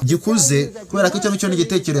kintu gikuze kubera ko icyo ni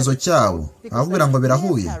igitekerezo cyawe. Arakubwira ngo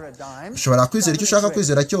birahuye. Ushobora kwizera icyo ushaka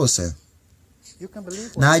kwizera cyose.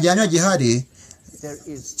 Nta gihamya gihari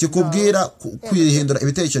kikubwira kwihindura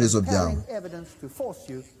ibitekerezo byawe.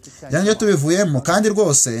 Yanjye tubivuyemo, kandi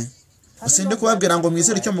rwose sindi kubabwira ngo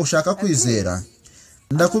mwizere icyo mushaka kwizera.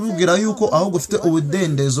 Ndakubwira yuko ahubwo ufite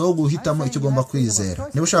ubudendezo wo guhitamo icyo ugomba kwizera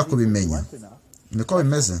niba ushaka kubimenya. Niko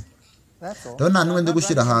bimeze. Rero nta n'umwe ndi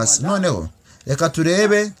gushyira hasi. Noneho reka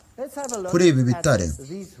turebe kuri ibi bitare.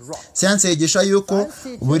 Siyansi yigisha yuko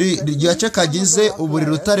buri gace kagize buri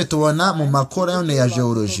rutare tubona mu makorone ya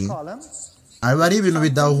geology aba ari ibintu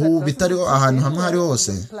bitariho ahantu hamwe hari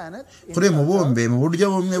hose kuri mubumbe mu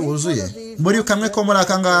buryo bumwe buzuye. Muri kamwe ko muri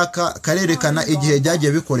aka ngaka karerekana igihe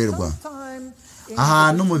byagiye bikorerwa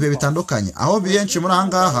ahantu mu bihe bitandukanye, aho benshi muri aha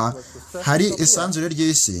ngaha hari isanzure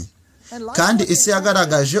ry'isi. Kandi isi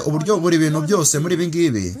yagaragaje uburyo buri bintu byose muri ibi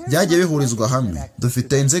ngibi byagiye bihurizwa hamwe.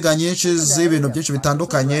 Dufite inziga nyinshi z'ibintu byinshi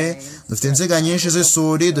bitandukanye, dufite inziga nyinshi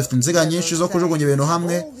z'isuri, dufite inziga nyinshi zo kujugunya ibintu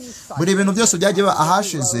hamwe. Buri bintu byose byagiye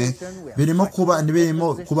ahashize birimo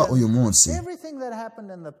kuba uyu munsi.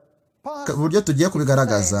 Uburyo tugiye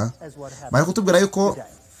kubigaragaza bari kutubwira yuko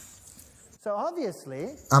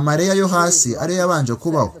amareya yo hasi ariyo yabanje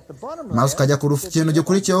kubaho, maze ukajya ku kintu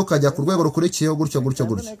gikurikiyeho, ukajya ku rwego rukurikiyeho, gutyo gutyo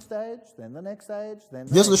gutyo.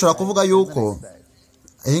 Byose dushobora kuvuga yuko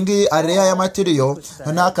iyi ngiyi areya y'amatiriyo,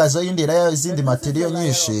 noneho hakaza iyindi areya y'izindi matiriyo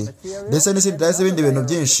nyinshi, ndetse n'izindi areya z'ibindi bintu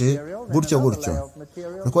byinshi, gutyo gutyo.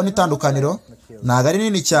 Uriko n'itandukaniro ntabwo ari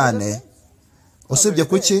nini cyane, usibye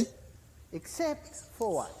kuki?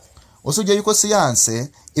 Usibye yuko siyanse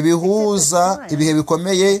ibihuza ibihe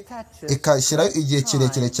bikomeye ikashyiraho igihe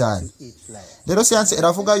kirekire cyane. Rero siyanse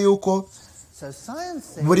iravuga yuko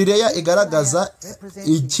buri reya igaragaza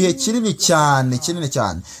igihe kinini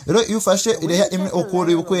cyane. Rero iyo ufashe ireya imwe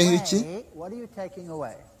ukuyeho iki?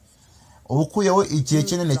 Ukuyeho igihe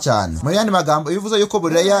kinini cyane. Muri yandi magambo bivuze yuko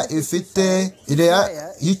buri reya ifite ireya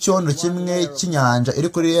y'icyondo kimwe cy'inyanja iri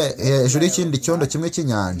kuri hejuru y'ikindi cyondo kimwe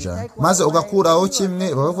cy'inyanja, maze ugakuraho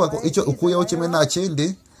kimwe. Bavuga ko icyo ukuyeho kimwe nta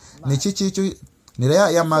kindi ni iki ni reya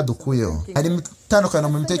y'amadu ukuyeho. Hari itandukanye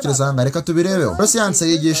mu mitekerereze hanga, reka tubirebeho. Rero siyanse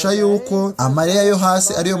yigisha yuko amareya yo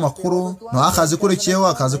hasi ariyo makuru, no akazikurikiyeho,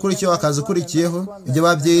 ibyo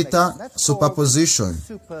babyita superposition,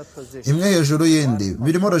 imwe hejuru y'indi.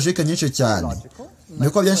 Birimo logique nyinshi cyane,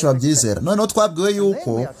 niko byinshi babyizera. Noneho twabwiwe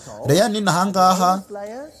yuko reya nini aha ngaha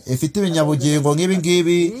ifite ibinyabugingo nk'ibi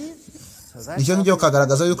ngibi, nicyo ngicyo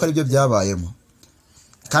kagaragaza yuko aribyo byabayemo.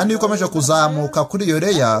 Kandi iyo ukomeje kuzamuka kuri iyo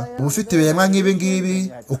reya, uba ufite ibiremwa nk'ibi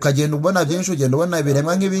ngibi, ukagenda ubona byinshi, ugenda ubona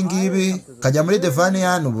ibiremwa nk'ibi ngibi, ukajya muri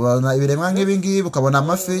Devanian ubona ibiremwa nk'ibi ngibi, ukabona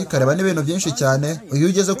amafi, ukareba n'ibintu byinshi cyane. Iyo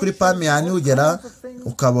ugeze kuri Permian ugera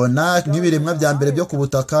ukabona nk'ibiremwa bya mbere byo ku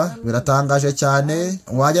butaka, biratangaje cyane.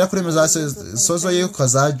 Wagera kuri Mesozoic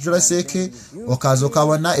ukaza Jurassic, ukaza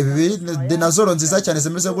ukabona ibi dinozoro nziza cyane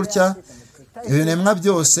zimeze gutya. ibiremwa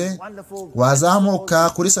byose, wazamuka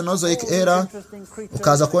kuri Cenozoic era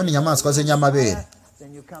ukaza kubona inyamaswa z'inyamabere.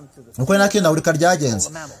 uko nakina urika ryagenze.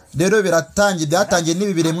 Rero byatangiye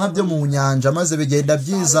n'ibi biremwa byo mu nyanja, maze bigenda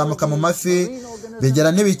byizamuka mu mafi,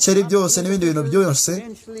 bigera n'ibikeri byose n'ibindi bintu byose.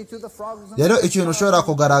 Rero ikintu ushobora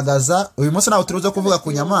kugaragaza uyu munsi ntabwo turuze kuvuga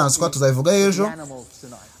ku nyamaswa, tuzabivuga ejo.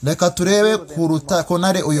 Reka turebe ku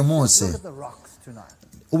ntare uyu munsi.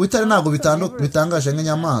 Ubutare ntabwo bitangaje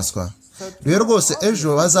nk'inyamaswa. Rero rwose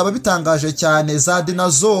ejo hazaba bitangaje cyane, za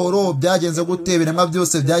dinozoro byagenze gute, ibiremwa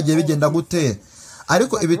byose byagiye bigenda gute.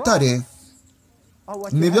 Ariko ibitare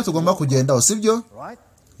nibyo tugomba kugendaho, sibyo?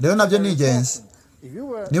 Rero nabyo ni ingenzi.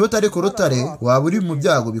 Niba utari ku rutare waba uri mu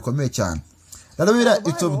byago bikomeye cyane. Rero Bibiliya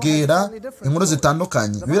itubwira inkuru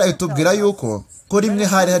zitandukanye. Bibiliya itubwira yuko ko rimwe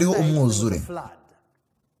hariho umwuzure.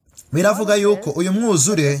 Biravuga yuko uyu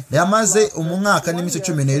mwuzure yamaze umwaka n'iminsi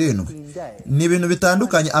 17. Ni ibintu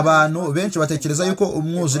bitandukanye. Abantu benshi batekereza yuko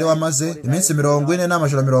umwuzure wamaze iminsi 40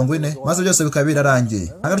 n'amajoro 40, maze byose bikaba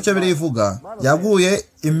birarangiye. Agarutse birivuga yaguye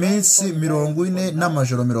iminsi 40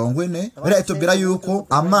 n'amajoro 40. Bira itubwira yuko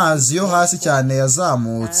amazi yo hasi cyane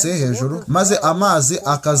yazamutse hejuru, maze amazi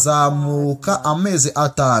akazamuka amezi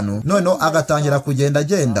 5, noneho agatangira kugenda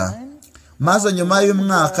agenda. Maze nyuma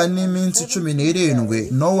y'umwaka n'iminsi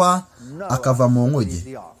 17 Nowa akava mu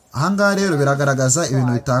nkuge. Ahangaha rero biragaragaza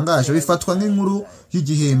ibintu bitangaje, bifatwa nk'inkuru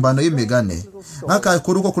y'igihimbano y'imigane,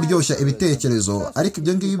 nk'akakuru ko kuryoshya ibitekerezo. Ariko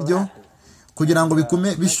ibyo ngibyo kugira ngo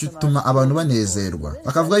bikume bituma abantu banezerwa,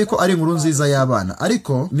 bakavuga yuko ari inkuru nziza y'abana.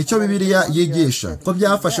 Ariko nicyo Bibiliya yigisha, ko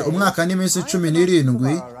byafashe umwaka n'iminsi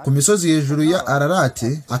 17 ku misozi hejuru ya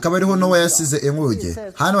Ararati, akaba ariho Nowa yasize inkuge.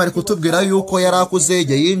 Hano bari kutubwira yuko yarakuze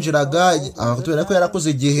igihe yinjiraga, akatubwira ko yarakuze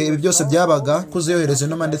igihe ibi byose byabaga, kuzohereza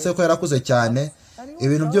inuma, ndetse ko yarakuze cyane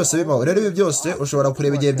ibintu byose bibaho. Rero ibi byose ushobora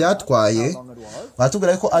kureba igihe byatwaye,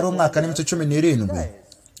 batubwira ko ari umwaka n'iminsi 17.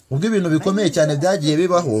 Ubwo ibintu bikomeye cyane byagiye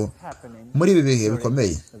bibaho muri ibi bihe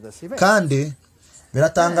bikomeye. Kandi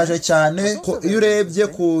biratangaje cyane ko iyo urebye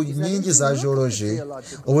ku nkingi za geology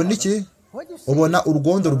ubona iki? Ubona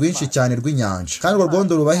urwondo rwinshi cyane rw'inyanja. Kandi urwo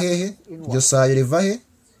rwondo ruba hehe? Iryo sayo riva he?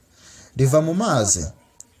 Riva mu mazi.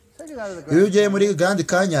 Iyo ugiye muri Grand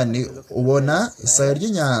Canyon ubona isayo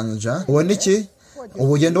ry'inyanja, ubona iki?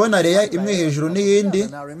 Ubugendo ubona leya imwe hejuru n'iyindi.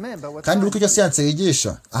 Kandi uko icyo siyanse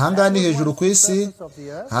yigisha, ahangaha ni hejuru ku isi,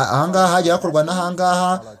 ahangaha hagiye hakorwa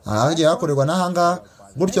n'ahangaha, hagiye hakorerwa n'ahangaha,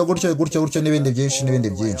 gutyo n'ibindi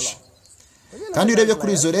byinshi. Kandi urebye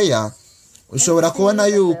kuri izo leya ushobora kubona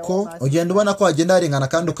yuko ugenda ubona ko hagenda haringana,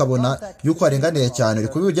 kandi ukabona yuko haringaniye cyane.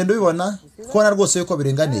 Uri ugenda ubibona kubona rwose yuko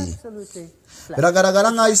biringaniye.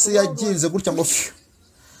 Biragaragara nk'aho isi yaginze gutya ngo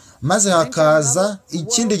maze hakaza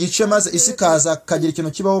ikindi gice, maze isi kaza kagira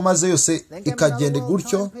ikintu kibaho, maze yose ikagenda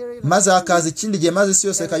gutyo, maze hakaza ikindi gihe, maze isi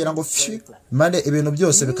yose ikagira ngo mane ibintu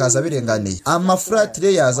byose bikaza birenganiye. Amaflat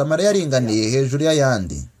layers amara yaringaniye hejuru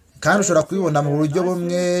y'ayandi. Kandi ushobora kubibona mu buryo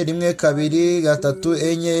bumwe, 1, 2, 3,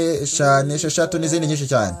 4, 5, 6 n'izindi nyinshi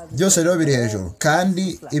cyane. Byose rero biri hejuru.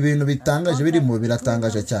 Kandi ibintu bitangaje birimo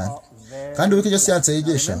biratangaje cyane. Kandi buri cyo siyanse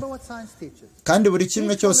yigisha, kandi buri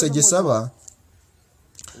kimwe cyose gisaba,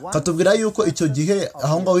 katubwira yuko icyo gihe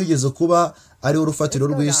aho ngaho yigeze kuba ari urufatiro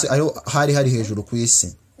rw'isi, ariho hari hejuru ku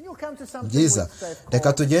isi. Byiza,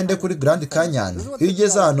 reka tugende kuri Grand Canyon. Iyo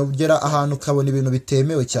ugeze hano ugera ahantu ukabona ibintu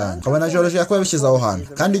bitemewe cyane, ukabona geology yakobo bishyize aho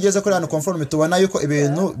hantu. Kandi ugeze kuri hano conformity tubona yuko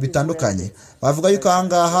ibintu bitandukanye. Bavuga yuko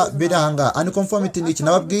ahangaha biri ahangaha. Unconformity ni iki?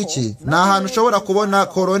 Nababwiye iki? Ni ahantu ushobora kubona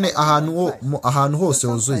korone ahantu hose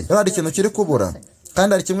huzuye. Rero hari ikintu kiri kubura,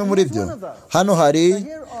 kandi hari kimwe muri byo. Hano hari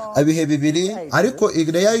ibihe bibiri, ariko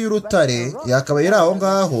ileya y'urutare yakaba iri aho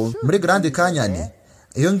ngaho muri Grand Canyon.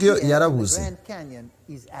 Iyo ngiyo yarabuze.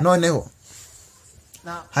 Noneho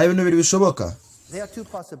hari ibintu bibiri bishoboka.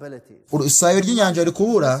 Isayo ry'inyanja riri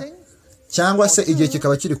kubura, cyangwa se igihe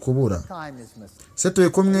kikaba kiri kubura. Se turi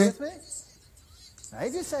kumwe?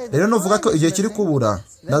 Rero nuvuga ko igihe kiri kubura,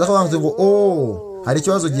 ndaza kuvuga ngo hari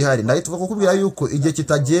ikibazo gihari. Ndahita kukubwira yuko igihe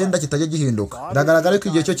kitajya gihinduka. Biragaragara ko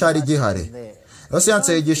igihe cyo cyari gihari. Rero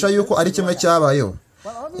siyanse yigisha yuko ari kimwe cyabayeho.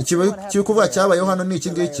 Ikibi kuvuga cyabayeho hano ni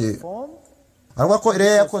iki ngiki. Ariko ko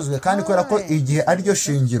leya yakozwe, kandi kubera ko igihe ari ryo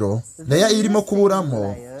shingiro leya irimo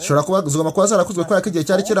kuburamo, zigomba kuba zarakozwe kubera ko igihe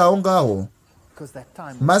cyari kiri aho ngaho,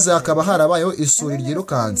 maze hakaba harabayeho isuri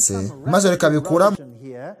ryirukanse, maze rikabikuramo,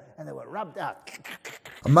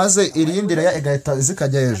 maze irindi leya igahita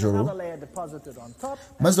zikajya hejuru,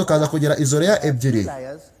 maze ukaza kugira izo leya ebyiri.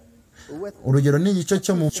 Urugero ni igice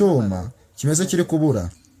cyo mu cyuma kimeze kiri kubura.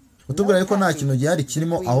 Utubwira yuko nta kintu gihari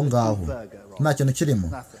kirimo aho ngaho, nta kintu kirimo,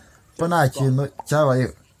 ko nta kintu cyabaye.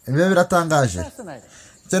 Ibi biratangaje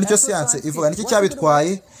cyo nicyo siyanse ivuga. Niki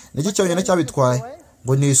cyabitwaye? Niki cyonyine cyabitwaye?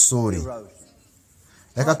 Ngo ni isuri.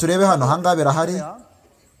 Reka turebe hano, ahangaha birahari.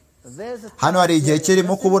 Hano hari igihe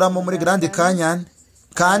kirimo kuburamo muri Grand Canyon,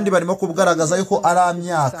 kandi barimo kugaragaza yuko ari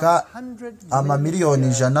imyaka amamiliyoni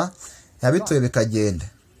 100 yabituye bikagenda.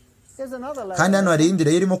 Kandi hano hari indi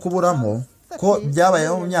irimo kuburamo ko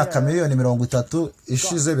byabayeho mu myaka miliyoni 30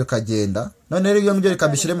 ishize bikagenda. None rero ibyo ngibyo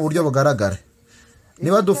rikabishyire mu buryo bugaragara.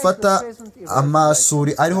 Niba dufata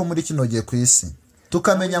amasuri ariho muri kino gihe ku isi,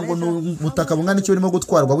 tukamenya ngo ubutaka bungana iki burimo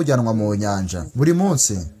gutwarwa bujyanwa mu nyanja buri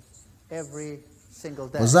munsi,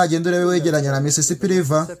 uzagenda urebe wegeranya na Mississippi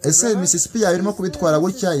River. Ese Mississippi yawe irimo kubitwara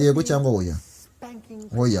gutya, yego cyangwa oya?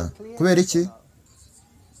 Oya. Kubera iki?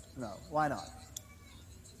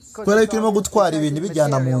 Kubera yuko irimo gutwara ibintu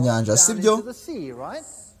bijyana mu nyanja, sibyo?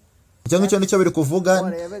 Icyo ngicyo nicyo biri kuvuga.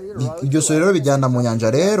 Ibyo suri rero bijyana mu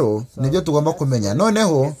nyanja, rero nibyo tugomba kumenya.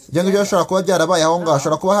 Noneho ibyo ngibyo bishobora kuba byarabaye aho ngaho,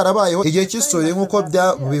 ashobora kuba harabayeho igihe cy'isuri nk'uko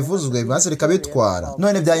bivuzwe, maze rikabitwara.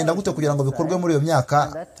 None byagenda gute kugira ngo bikorwe muri iyo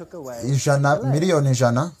myaka miliyoni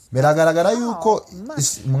 100? Biragaragara yuko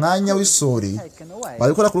umwanya w'isuri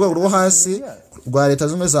babikora ku rwego rwo hasi rwa Leta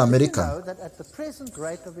Zunze Ubumwe za Amerika,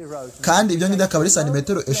 kandi ibyo ngibyo akaba ari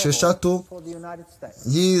santimetero 6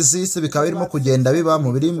 y'isi, bikaba birimo kugenda biba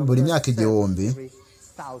mu buri myaka 1000,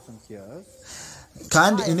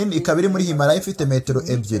 kandi inini ikaba iri muri Himalaya ifite metero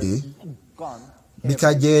 2,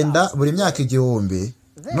 bikagenda buri myaka 1000.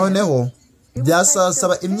 Noneho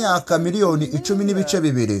byasaba imyaka miliyoni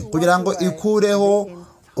 10.2 kugira ngo ikureho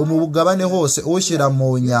umugabane hose ushyira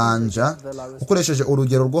mu nyanja ukoresheje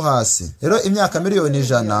urugero rwo hasi. Rero imyaka miliyoni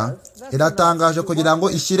 100 iratangaje kugira ngo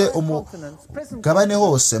ishyire umugabane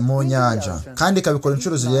hose mu nyanja, kandi ikabikora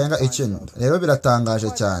inshuro zirenga 9. Rero biratangaje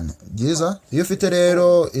cyane. Byiza, iyo ufite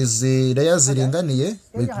rero izi leya ziringaniye,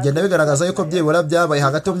 bigenda bigaragaza yuko byibura byabaye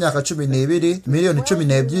hagati mu myaka 12 miliyoni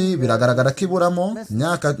 12. Biragaragara ko iburamo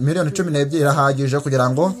imyaka miliyoni 12 irahagije kugira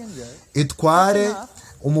ngo itware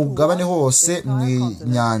umugabane hose mu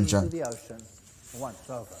nyanja,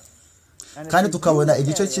 kandi tukabona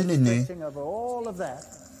igice kinini.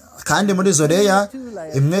 Kandi muri izo leya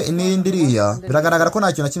imwe n'indi iriya biragaragara ko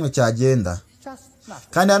nta kintu na kimwe cyagenda.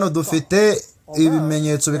 Kandi hano dufite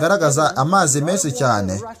ibimenyetso bigaragaza amazi menshi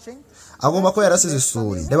cyane agomba ko yarasize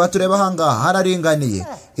isuri. Reba tureba ahangaha hararinganiye,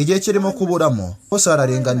 igihe kirimo kuburamo hose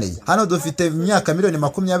hararinganiye. Hano dufite imyaka miliyoni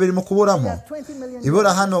 20 irimo kuburamo,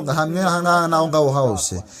 ibura hano hamwe ahangaha naho ngaho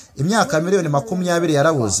hose imyaka miliyoni 20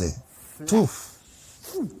 yarabuze.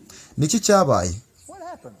 Niki cyabaye?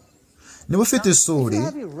 Niba ufite isuri,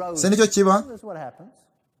 se nicyo kiba?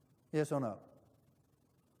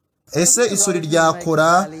 Ese isuri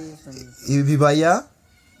ryakora ibibaya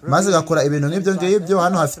maze gakora ibintu nk'ibyo ngibyo?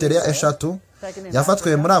 Hano hafite leya 3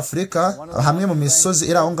 yafatwe muri Afurika, hamwe mu misozi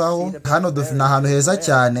iri aho ngaho. Hano dufite ahantu heza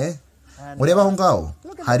cyane, ureba aho ngaho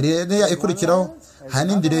hari leya ikurikiraho, hari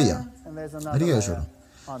n'indi leya iri hejuru.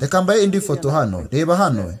 Reka mbaye indi foto hano. Reba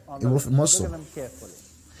hano ibumoso,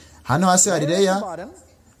 hano hasi hari leya.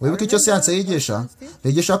 Wibuke icyo siyanse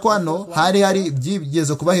yigisha ko hano hari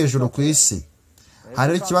byigeze kuba hejuru ku isi.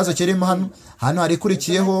 Hari ikibazo kirimo hano hari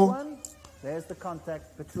ikurikiyeho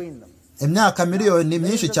imyaka miliyoni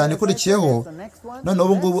myinshi cyane ikurikiyeho. None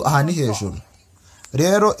ubu ngubu aha ni hejuru.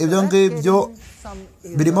 Rero ibyo ngibyo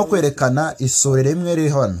birimo kwerekana isuri rimwe riri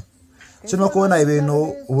hano. Turimo kubona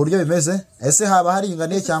ibintu uburyo bimeze. Ese haba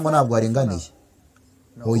haringaniye cyangwa ntabwo haringaniye?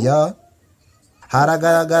 Oya,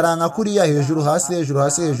 haragaragara nka kuriya hejuru hasi, hejuru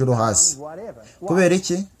hasi, hejuru hasi. Kubera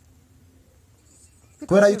iki?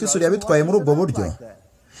 Kubera yuko isuri yabitwaye muri ubwo buryo.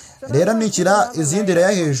 Rero nikira izindi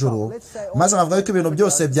leya hejuru, maze nkavuga yuko ibintu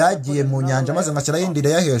byose byagiye mu nyanja, maze nkashyira indi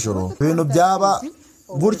leya hejuru, ibintu byaba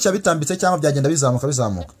gutya bitambitse cyangwa byagenda bizamuka.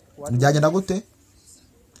 Byagenda gute?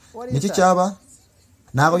 Niki cyaba?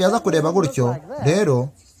 Ntabwo byaza kureba gutyo. Rero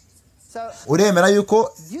uremera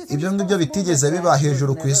yuko ibyo ngibyo bitigeze biba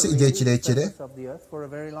hejuru ku isi igihe kirekire,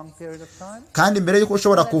 kandi mbere yuko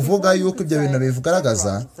ushobora kuvuga yuko ibyo bintu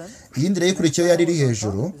bigaragaza iyindi leya ikurikiyeho yari iri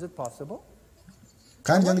hejuru,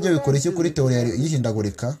 kandi ibyo ngibyo bikora iki kuri teoriya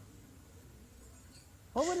y'ihindagurika?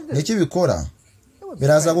 Niki bikora?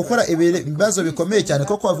 Biraza gukora ibibazo bikomeye cyane,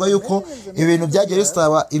 kuko bavuga yuko ibintu byagiye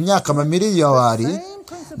bisaba imyaka amamiliyari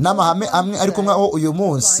n'amahame amwe ariko nkaho uyu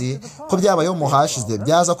munsi ko byabayeho mu hashize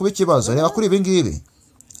byaza kuba ikibazo. Reba kuri ibi ngibi,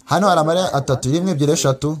 hano hari amare 3, 1,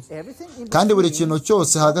 2, 3, kandi buri kintu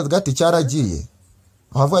cyose hagati cyaragiye.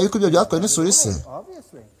 Bavuga yuko ibyo byatwaye n'isuri se.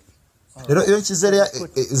 Rero iyo nshyize leya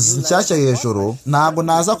nshyashya hejuru, ntabwo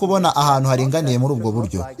naza kubona ahantu haringaniye muri ubwo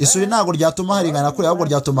buryo. Isuri ntabwo ryatuma haringana kuri, ahubwo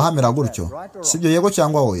ryatuma hamera gutyo. Sibyo, yego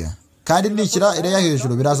cyangwa oya? Kandi nikira leya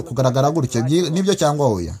hejuru biraza kugaragara gutyo, nibyo cyangwa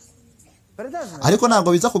oya? ariko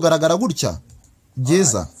ntabwo biza kugaragara gutya.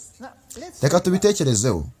 Byiza, reka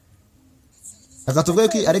tubitekerezeho. Reka tuvuge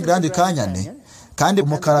ko ari Grand Canyon kandi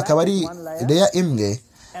umukara akaba ari layer imwe,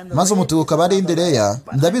 maze umutuku ukaba ari indi layer.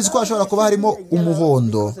 Ndabizi ko hashobora kuba harimo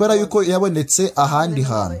umuhondo kubera yuko yabonetse ahandi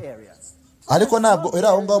hantu, ariko ntabwo iri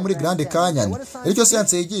aho ngaho muri Grand Canyon. Icyo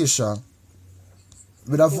siyansi yigisha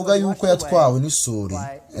biravuga yuko yatwawe n'isuri.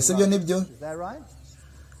 Ese ibyo nibyo?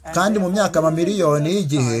 Kandi mu myaka amamiliyoni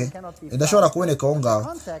y'igihe idashobora kuboneka aho ngaho,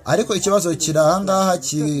 ariko ikibazo kiri aha ngaha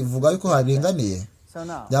kivuga yuko haringaniye.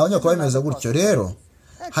 Byabonye kuba bimeze gutyo. Rero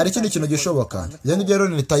hari ikindi kintu gishoboka. Ibyo ngibyo rero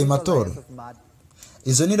ni tayimatoro.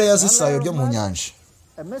 Izo ni layer z'isayo ryo mu nyanja.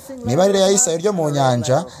 Niba ari layer y'isayo ryo mu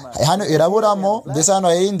nyanja, hano iraburamo, ndetse hano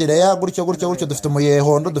hari indi layer gutyo dufite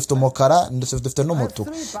umuyehondo, dufite umukara, dufite n'umutuku.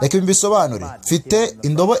 Reka ibi mbisobanure. Mfite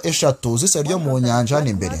indobo eshatu z'isayo ryo mu nyanja hano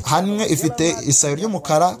imbere. Hamwe ifite isayo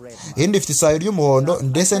ry'umukara, indi ifite isayo ry'umuhondo,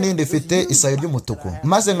 ndetse n'indi ifite isayo ry'umutuku.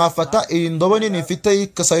 Maze nkafata iyi ndobo nini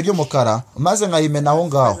ifite isayo ry'umukara, maze nkayimena aho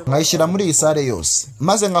ngaho, nkayishyira muri iyi sare yose.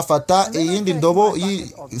 Maze nkafata iyindi ndobo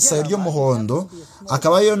y'isayo ry'umuhondo,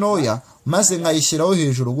 akaba ariyo ntoya, maze nkayishyiraho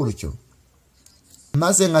hejuru gutyo,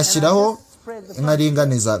 maze nkashyiraho,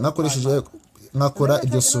 nkaringaniza, nkakoresheje, nkakora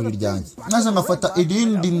iryo suri ryanjye. Maze nkafata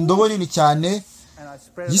irindi ndobo nini cyane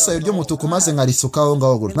y'isayo ry'umutuku, maze nkarisuka aho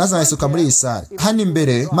ngaho gutyo, maze nkayisuka muri iyi sare hano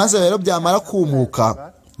imbere. Maze rero byamara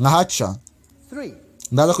kumuka, nkahaca,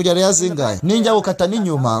 ndaza kujya layer zingahe. Ninjya gukata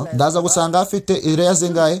n'inyuma, ndaza gusanga hafite layer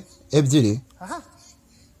zingahe? Ebyiri.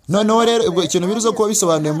 Noneho rero ubwo ikintu biruzo kuba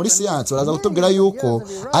bisobanuye muri siyansi, baraza kutubwira yuko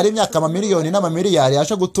ari imyaka amamiliyoni n'amamiliyari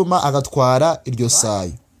yaje gutuma agatwara iryo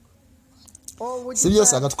sayo. Si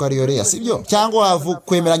byose agatwara iyo layer, si byo? Cyangwa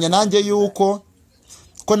kwemeranya nanjye yuko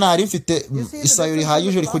ko nari mfite isayo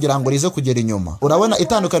rihagije kugira ngo rize kugera inyuma. Urabona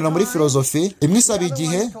itandukaniro muri filozofi, imwe isaba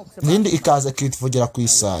igihe, n'indi ikaza kivugira ku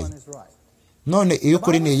isayo. None iyo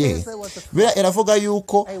kuri ni iyihe? Bira iravuga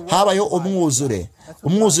yuko habayeho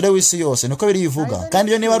umwuzure w'isi yose, niko biri yivuga.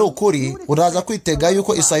 Kandi iyo niba ari ukuri, uraza kwitega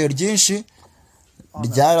yuko isayo ryinshi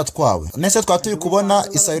ryaratwawe. Nese twatuye kubona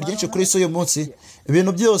isayo ryinshi kuri isi uyu munsi.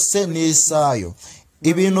 Ibintu byose ni isayo.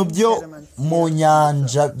 Ibintu byo mu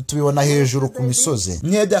nyanja tubibona hejuru ku misozi.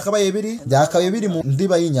 Niyo byakabaye biri mu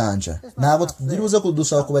ndiba y'inyanja. Ntabwo byibuze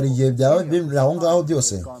kudusaba kubara igihe byaba biri aho ngaho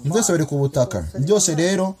byose. Byose biri ku butaka. Byose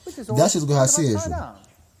rero byashyizwe hasi hejuru.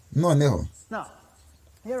 Noneho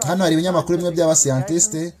hano hari ibinyamakuru bimwe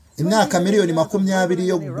by'abascientiste, imyaka miliyoni 20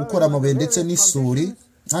 yo gukora amabuye ndetse n'isuri.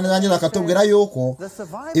 Hano nanjye nakatubwira yuko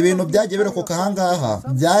ibintu byagiye birokoka aha ngaha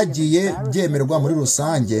byagiye byemerwa muri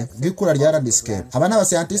rusange bw'ikura rya landscape. Aba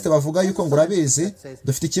n'abascientiste bavuga yuko ngo urabizi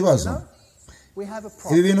dufite ikibazo.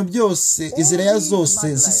 Ibi bintu byose, izi layer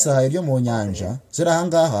zose z'isayo ryo mu nyanja ziri aha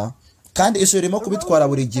ngaha, kandi isi irimo kubitwara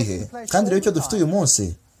buri gihe. Kandi rero icyo dufite uyu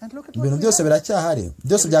munsi, ibintu byose biracyahari.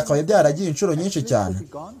 Byose byakabaye byaragiye inshuro nyinshi cyane.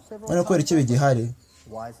 None kubera iki bigihari?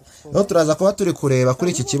 Rero turaza kuba turi kureba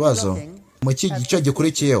kuri iki kibazo mu gice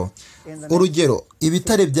gikurikiyeho. Urugero,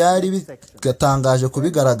 ibitare byari bigatangaje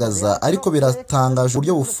kubigaragaza, ariko biratangaje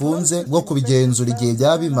uburyo bufunze bwo kubigenzura igihe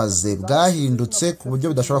byaba bimaze bwahindutse ku buryo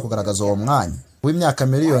bidashobora kugaragaza uwo mwanya w'imyaka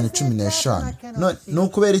miliyoni 15. Ni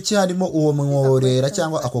ukubera iki harimo uwo mworera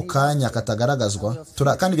cyangwa ako kanya katagaragazwa?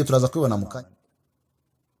 Kandi ibyo turaza kubibona mu kanya.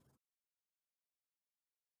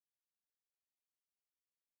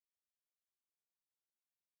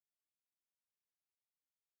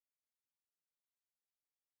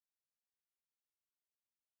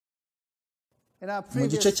 Mu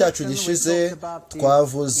gice cyacu gishize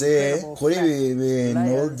twavuze kuri ibi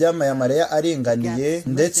bintu by'amayamaraya aringaniye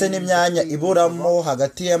ndetse n'imyanya iburamo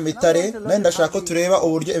hagati y'amitare. None ndashaka ko tureba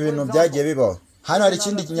uburyo ibintu byagiye bibaho. Hano hari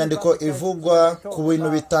ikindi kinyandiko ivugwa ku bintu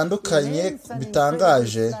bitandukanye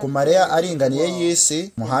bitangaje ku mareya aringaniye y'isi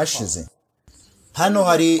mu hashize. Hano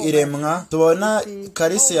hari iremwa, tubona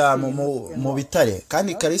calcium mu bitare,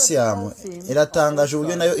 kandi calcium iratangaje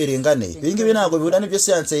uburyo nayo iringaniye. Ibi ngibi ntabwo bihura n'ibyo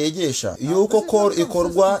siyanse yigisha, yuko core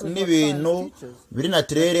ikorwa n'ibintu biri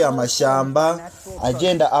naturere, amashyamba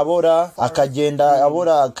agenda abora,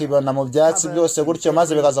 akibona mu byatsi byose gutyo,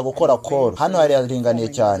 maze bikaza gukora core. Hano hari iringaniye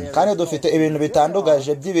cyane, kandi dufite ibintu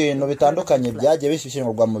bitandugaje by'ibintu bitandukanye byagiye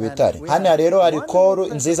bishyirwa mu bitare. Hano rero hari core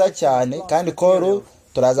nziza cyane, kandi core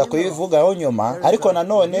turaza kuyivugaho nyuma, ariko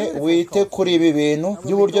nanone wite kuri ibi bintu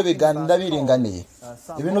by'uburyo biganda biringaniye.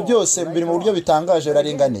 Ibintu byose biri mu buryo bitangaje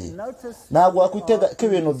biraringaniye. Ntabwo wakwitega ko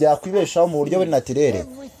ibintu byakwibeshaho mu buryo buri naturere.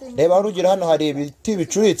 Reba urugero, hano hari ibiti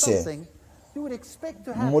bicuritse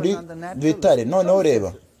muri bitare. Noneho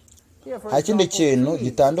reba, hari ikindi kintu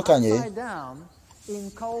gitandukanye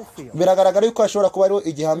biragaragara yuko hashobora kuba ariho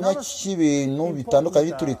igihamya cy'ibintu bitandukanye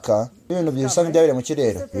biturika, ibintu bisa nk'ibyabereye mu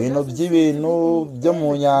kirere, ibintu by'ibintu byo mu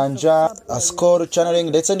nyanja, skol channeling,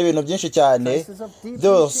 ndetse n'ibintu byinshi cyane,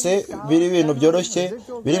 byose biri ibintu byoroshye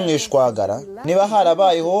biri mu ishwagara. Niba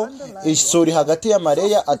harabayeho isuri hagati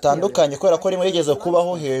y'amareya atandukanye kubera ko rimwe rigeze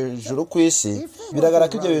kubaho hejuru ku isi, biragaragara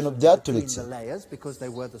ko ibyo bintu byaturitse,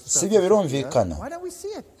 sibyo? Birumvikana.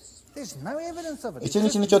 Iki ni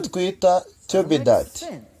ikintu cyo twita turbidite.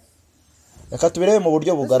 Reka tubirebe mu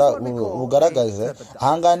buryo bugaragaza.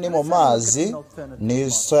 Ahangaha ni mu mazi, ni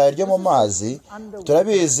isoya ryo mu mazi.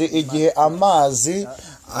 Turabizi igihe amazi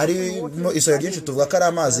arimo isoya ryinshi tuvuga ko ari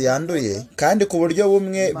amazi yanduye, kandi ku buryo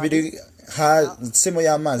bumwe biri hasi mu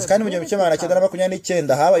y'amazi. Kandi mu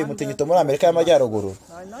 1929 habaye umutingito muri Amerika y'Amajyaruguru,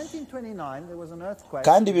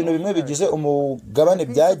 kandi ibintu bimwe bigize umugabane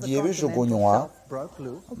byagiye bijugunywa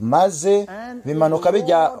maze bimanuka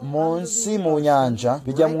bijya munsi mu nyanja,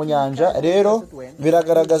 bijya mu nyanja. Rero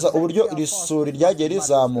biragaragaza uburyo iri suri ryagiye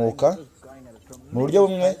rizamuka mu buryo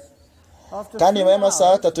bumwe, kandi nyuma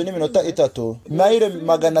y'amasaha 3 n'iminota 3 mayiro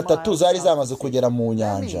 300 zari zamaze kugera mu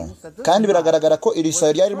nyanja. Kandi biragaragara ko iri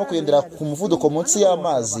sari ryarimo kugendera ku muvuduko munsi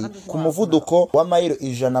y'amazi, ku muvuduko wa mayiro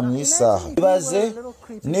 100 mu isaha. Ibaze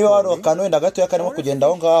niba wari akantu wenda gatoya karimo kugenda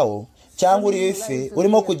aho ngaho, cyangwa uri ifi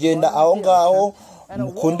urimo kugenda aho ngaho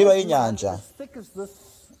ku ndiba y'inyanja,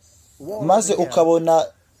 maze ukabona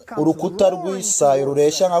urukuta rw'isayo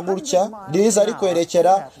rureshya nka gutya riza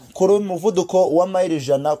rikwerekera kuri umuvuduko wa mayiro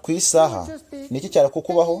 100 ku isaha. Niki cyara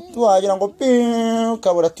kukubaho? Tuwagira ngo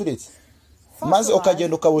ukabura turitse, maze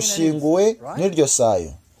ukagenda ukabushinguwe n'iryo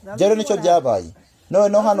sayo. Rero nicyo byabaye.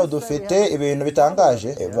 Noneho hano dufite ibintu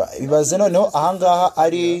bitangaje. Ibaze noneho ahangaha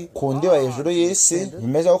ari ku ndiba hejuru y'isi,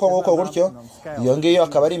 bimeze uko gutyo, iyo ngiyo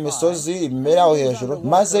akaba ari imisozi imera aho hejuru,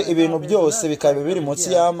 maze ibintu byose bikaba biri munsi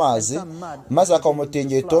y'amazi, maze akaba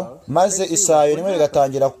umutingito, maze isayo rimwe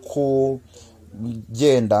rigatangira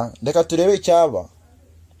kugenda. Reka turebe icyaba.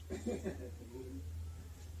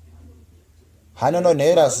 Hano none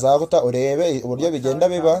herazaguta urebe uburyo bigenda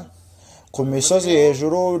biba ku misozi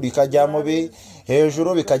hejuru, bikajya mu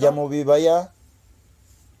hejuru bikajya mu bibaya,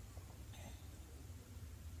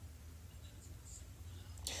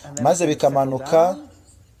 maze bikamanuka.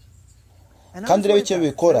 Kandi reba icyo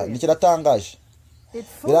bikora, ni kiratangaje.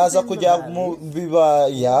 Biraza kujya mu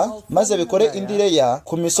bibaya maze bikore indi leya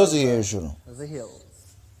ku misozi hejuru,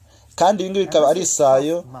 kandi ibingibi bikaba ari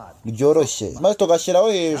isayo ryoroshye, maze tugashyiraho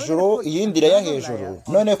hejuru iyindi leya hejuru.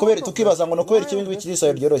 None kubera tukibaza ngo no kubera iki ibingibi kiri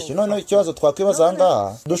isayo ryoroshye. None ikibazo twakwibaza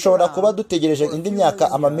ahangaha, dushobora kuba dutegereje indi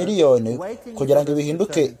myaka amamiliyoni kugira ngo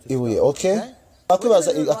bihinduke ibuye. Okay,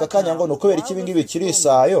 bakwibaza aka kanya ngo no kubera iki ibingibi kiri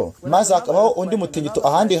isayo, maze hakabaho undi mutingito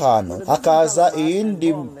ahandi hantu, hakaza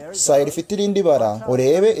iyindi sayo rifite irindi bara.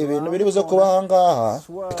 Urebe ibintu biri buze kuba ahangaha,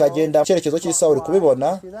 bikagenda mu cyerekezo cy'isayo, uri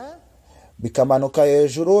kubibona, bikamanuka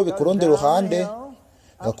hejuru bikurundi ruhande,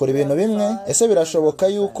 gakora ibintu bimwe. Ese birashoboka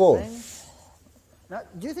yuko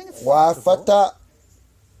wafata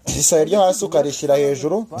isayo ryo hasi ukarishyira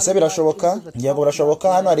hejuru? Ese birashoboka? Ngira ngo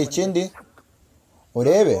birashoboka. Hano hari ikindi.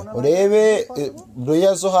 Urebe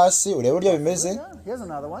ruya zo hasi, urebe uburyo bimeze,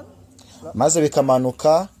 maze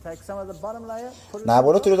bikamanuka.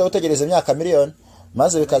 Ntabwo turi gutegereza imyaka miliyoni,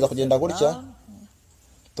 maze bikaza kugenda gutya,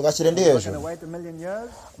 tugashyira indi hejuru,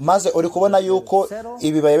 maze uri kubona yuko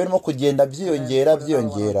ibibaya birimo kugenda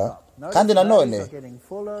byiyongera. Kandi nanone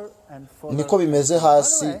niko bimeze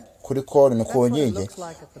hasi kuri kone, ku nkingi,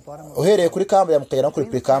 uhereye kuri Cambriya mukagera no kuri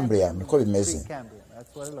Precambriya, niko bimeze.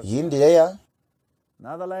 Yindi leya,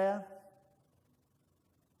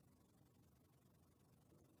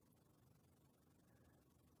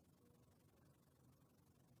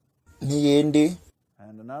 n'iyindi,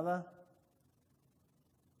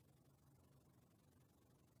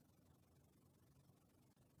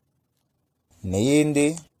 n'iyindi,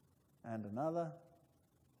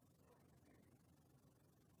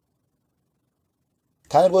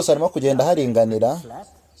 kandi rwose harimo kugenda haringanira,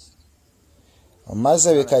 maze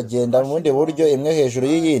bikagenda mu bundi buryo, imwe hejuru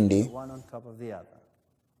y'iyindi.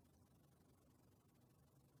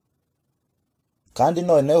 Kandi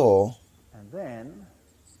noneho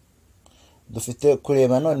dufite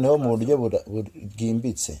kureba noneho mu buryo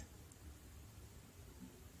bwimbitse.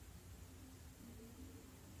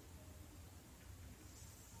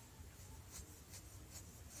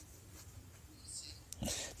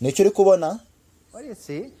 Nicyo uri kubona?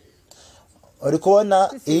 Uri kubona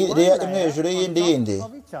iriya imwe hejuru y'iyindi.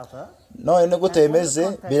 None ni gute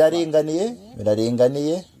bimeze?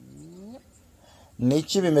 Biraringaniye.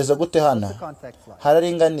 Niki bimeze gute hano?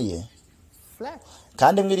 Hararinganiye.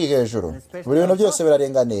 kandi mwiri hejuru, buri bintu byose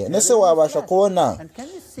biraringaniye. Nese wabasha kubona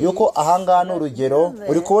yuko ahangaha n'urugero,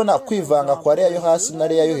 uri kubona kwivanga kwa leya yo hasi na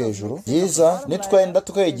leya yo hejuru? Byiza, nitwenda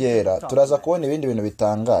twegera turaza kubona ibindi bintu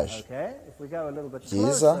bitangaje.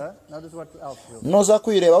 Byiza, nuza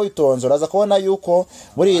kwireba witonze uraza kubona yuko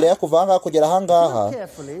muri leya kuva ahangaha kugera ahangaha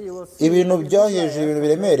ibintu byo hejuru, ibintu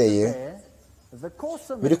biremereye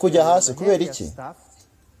biri kujya hasi. Kubera iki?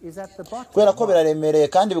 Kubera ko biraremereye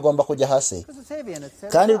kandi bigomba kujya hasi,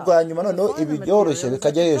 kandi rwa nyuma noneho ibi byoroshye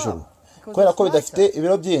bikajya hejuru, kubera ko bidafite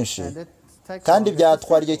ibiro byinshi kandi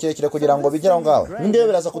byatwara igihe kirekire kugira ngo bigere aho ngaho. Ngibi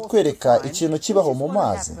biraza kutwereka ikintu kibaho mu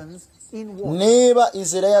mazi. Niba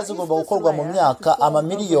izi leya zigomba gukorwa mu myaka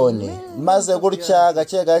amamiliyoni, maze gutya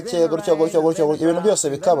gake gake gutyo ibintu byose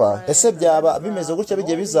bikaba, ese byaba bimeze gutya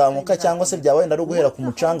bigiye bizamuka, cyangwa se byaba wenda ari uguhera ku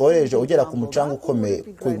mucanga wohereje ugera ku mucanga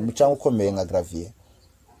ukomeye nka gravier?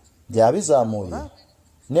 Byaba bizamuye.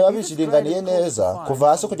 Niba bishiringaniye neza kuva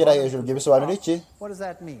hasi kugera hejuru, ibyo bisobanura iki?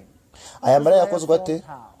 Aya mareya yakozwe ate?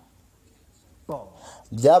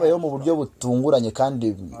 Byabayeho mu buryo butunguranye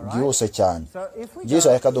kandi bwihuse cyane.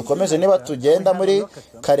 Byiza, reka dukomeze. Niba tugenda muri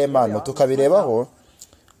karemano tukabirebaho,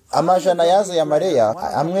 amajana yaza ya mareya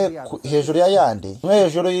amwe hejuru y'ayandi, amwe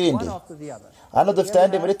hejuru y'indi. Hano dufite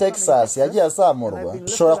ayandi muri Texas yagiye azamurwa.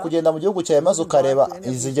 Ushobora kugenda mu gihugu cyawe maze ukareba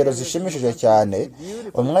izi ngero zishimishije cyane.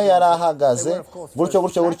 Umwe yari ahagaze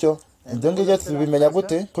gutyo. Ibyo ngibyo tubimenya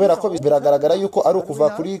gute? Kubera ko biragaragara yuko ari ukuva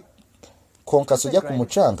kuri konkasi ujya ku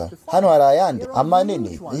mucanga. Hano hari ayandi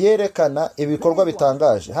amanini yerekana ibikorwa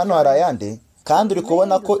bitangaje. Hano hari ayandi, kandi uri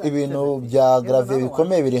kubona ko ibintu bya gravier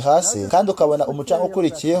bikomeye biri hasi, kandi ukabona umucanga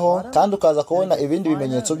ukurikiyeho, kandi ukaza kubona ibindi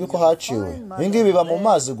bimenyetso by'uko haciwe. Ibi ngibi biba mu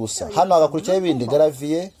mazi gusa. Hano hagakurikiyeho ibindi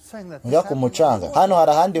gravier njya ku mucanga. Hano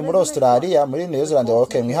hari ahandi muri Australia, muri New Zealand.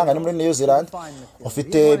 Okay, mwihangane, muri New Zealand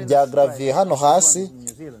ufite bya gravier hano hasi,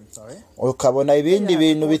 ukabona ibindi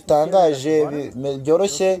bintu bitangaje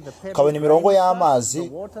byoroshye, ukabona imirongo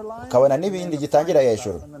y'amazi, ukabona n'ibindi gitangira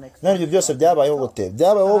hejuru. None ibyo byose byabayeho gute?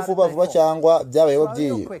 Byabayeho vuba cyangwa byabayeho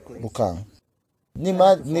byirukanka? Ni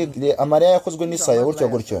amareya yakozwe n'isayo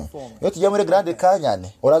gutyo. Iyo tujya muri Grand Canyon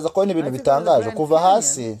uraza kubona ibintu bitangaje kuva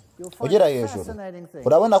hasi ugera hejuru.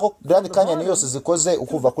 Urabona ko Grand Canyon yose zikoze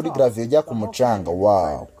ukuva kuri gravier ujya ku mucanga.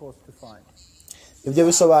 Wow! Ibyo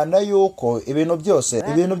bisobanura yuko ibintu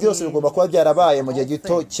byose bigomba kuba byarabaye mu gihe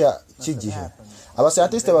gito cy'igihe.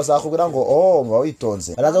 Abascientiste bazakubwira ngo muba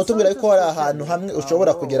witonze. Araza kutubwira ko hari ahantu hamwe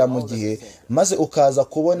ushobora kugera mu gihe maze ukaza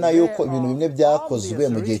kubona yuko ibintu bimwe byakozwe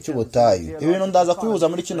mu gihe cy'ubutayu. Ibintu ndaza kubihuza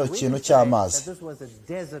muri kino kintu cy'amazi.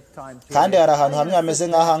 Kandi hari ahantu hamwe hameze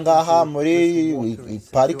nk'ahangaha muri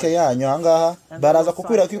parike yanyu ahangaha, baraza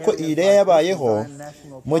kukubwira ko iyi leya yabayeho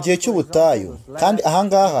mu gihe cy'ubutayu. Kandi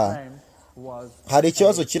ahangaha hari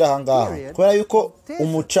ikibazo kiri ahangaha, kubera yuko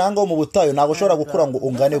umucanga wo mu butayu ntabwo ushobora gukura ngo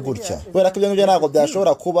ungane gutya, kubera ko ibyo ngibyo ntabwo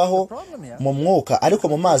byashobora kubaho mu mwuka, ariko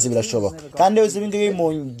mu mazi birashoboka. Kandi iyo uzi ibi ngibi mu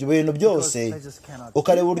bintu byose,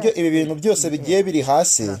 ukareba uburyo ibi bintu byose bigiye biri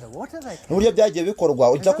hasi n'uburyo byagiye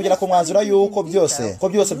bikorwa, ujya kugera ku mwanzuro yuko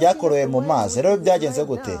byose byakorewe mu mazi. Rero byagenze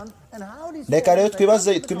gute? Reka rero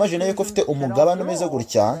twimagine yuko ufite umugabane umeze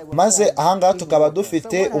gutya, maze ahangaha tukaba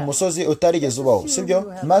dufite umusozi utarigeze ubaho,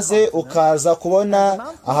 sibyo? Maze ukaza kubona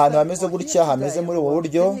ahantu hameze gutya, hameze muri ubu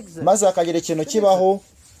buryo, maze hakagira ikintu kibaho,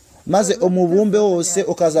 maze umubumbe wose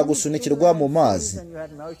ukaza gusunikirwa mu mazi,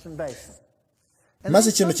 maze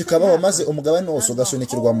ikintu kikabaho, maze umugabane wose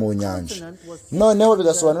ugasunikirwa mu nyanja. Noneho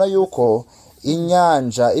bigasobanura yuko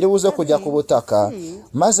inyanja iri buze kujya ku butaka,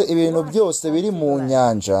 maze ibintu byose biri mu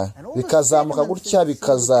nyanja bikazamuka gutya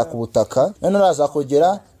bikaza ku butaka. Noneho uraza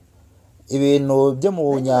kugira ibintu byo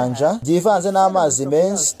mu nyanja byivanze n'amazi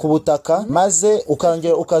menshi ku butaka, maze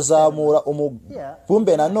ukongera ukazamura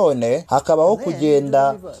umubumbe. Nanone hakabaho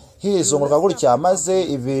kugenda hizunguruka gutya, maze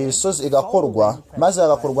ibisozi igakorwa, maze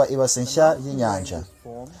hagakorwa ibase nshya y'inyanja.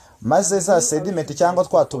 Maze za sedimenti cyangwa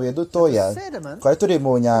twatubuye dutoya twari turi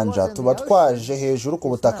mu nyanja tuba twaje hejuru ku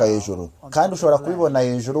butaka hejuru, kandi ushobora kubibona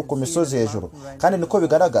hejuru ku misozi hejuru, kandi niko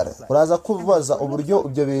bigaragara. Uraza kubaza uburyo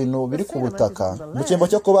ibyo bintu biri ku butaka mu cyimbo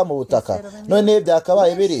cyo kuba mu butaka. None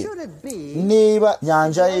byakabaye biri niba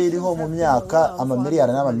nyanja iriho mu myaka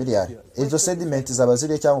amamiliyari n'amamiliyari, izo sedimenti zaba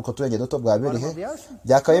ziri cyangwa uko turenge duto bwa birihe,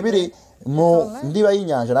 byakabaye biri mu ndiba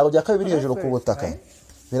y'inyanja, ntabwo byakabaye biri hejuru ku butaka.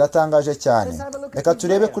 Biratangaje cyane. Reka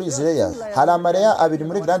turebe kuri izi leya. Hari amareya abiri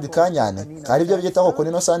muri Grand Canyon, hari ibyo byita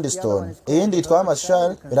Coconino Sandstone, iyindi yitwa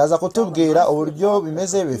Marshall. Biraza kutubwira uburyo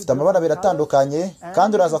bimeze, bifite amabara biratandukanye,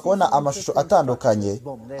 kandi uraza kubona amashusho atandukanye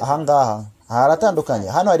ahangaha. haratandukanye.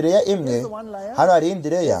 Hano hari leya imwe, hano hari indi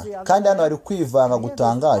leya, kandi hano hari kwivanga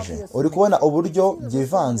gutangaje. Uri kubona uburyo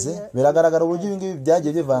byivanze, biragaragara uburyo ibingibi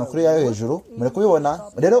byagiye bivanga kuri yo hejuru. Muri kubibona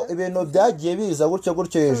rero ibintu byagiye biza gutyo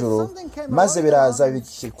gutyo hejuru, maze biraza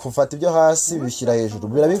gufata ibyo hasi bishyira hejuru,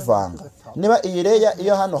 birabivanga. Niba iyi leya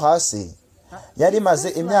iyo hano hasi yari imaze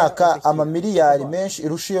imyaka amamiliyari menshi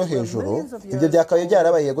irusha iyo hejuru, ibyo byakabaye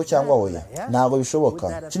byarabaye yego cyangwa oya? Ntabwo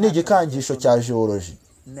bishoboka. Iki ni igikangisho cya geology,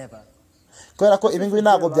 kubera ko ibingibi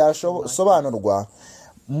ntabwo byasobanurwa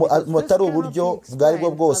mutari uburyo bwari bwo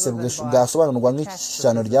bwose bwasobanurwa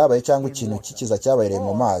nk'ishyano ryabaye cyangwa ikintu kikiza cyabaye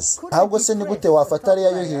mu mazi. Ahubwo se ni gute wafata leya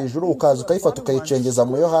yo hejuru ukaza ukayifata ukayicengeza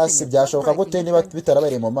mu yo hasi? Byashoboka gute niba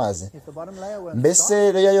bitarabaye mu mazi?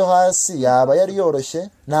 Mbese leya yo hasi yaba yari yoroshye?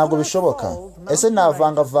 Ntabwo bishoboka. Ese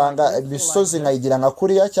navangavanga imisozi nkayigira nka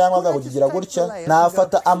kuriya cyangwa ngakugira gutya?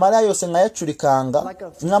 Nafata amaleya yose nkayacurikanga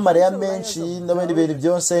nk'amaleya menshi n'ibindi bintu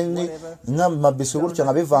byose nk'amabisi gutya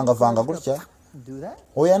nkabivangavanga gutya?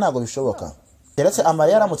 Oya, ntabwo bishoboka. Keretse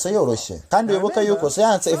amaleya aramutse yoroshye. Kandi wibuka yuko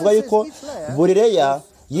siyanse ivuga yuko buri leya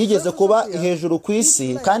yigeze kuba hejuru ku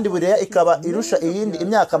isi, kandi buri leya ikaba irusha iyindi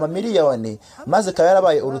imyaka amamiliyoni, maze ikaba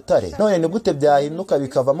yarabaye urutare. None ni gute byahinduka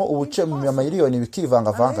bikavamo ubuce mu mamiliyoni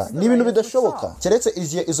bikivangavanga? Ni ibintu bidashoboka, keretse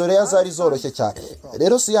izo leya zari zoroshye cyane.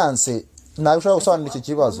 Rero siyanse ntabwo ushobora gusobanura iki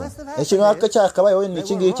kibazo. Ikintu cyakabayeho ni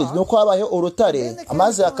iki ngiki, ni uko habayeho urutare,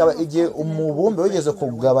 maze hakaba igihe umubumbe wigeze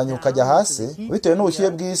kugabanya ukajya hasi bitewe n'ubushyuhe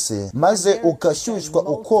bw'isi, maze ugashyushywa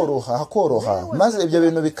ukoroha, maze ibyo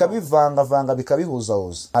bintu bikabivangavanga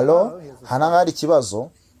bikabihuzahuza. Hano hari ikibazo,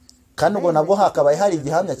 kandi ubwo nabwo hakabaye hari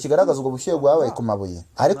igihamya kigaragaza ubwo bushyuhe bwabaye ku mabuye.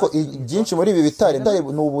 Ariko byinshi muri ibi bitare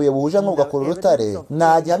ni ubuye buhuje nk'ubugakora urutare.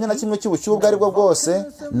 Nta gihamya na kimwe cy'ubushyuhe ubwo ari bwo bwose,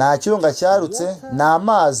 nta kirunga cyarutse, ni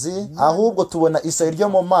amazi. Ahubwo tubona isahi ryo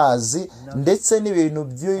mu mazi ndetse n'ibintu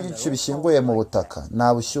byinshi bishyinguye mu butaka,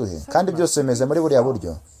 nta bushyuhe, kandi byose bimeze muri buriya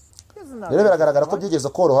buryo. Rero biragaragara ko byigeze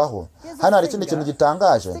korohaho. Hano hari ikindi kintu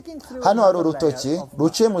gitangaje. Hano hari urutoki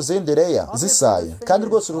ruciye mu zindi leya zisaye, kandi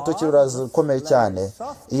rwose urutoki rurakomeye cyane.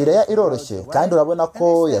 Iyi leya iroroshye, kandi urabona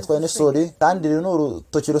ko yatwaye n'isuri, kandi ni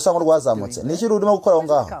urutoki rusa nk'urwazamutse. Ni iki rurimo gukora aho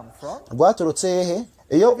ngaho? Rwaturutse hehe?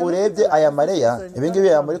 Iyo urebye aya maleya, ibingibi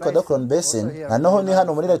ya muri Codocron Basin, noneho ni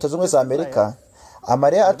hano muri Leta Zunze Ubumwe za Amerika,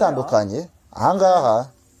 amaleya atandukanye ahangaha,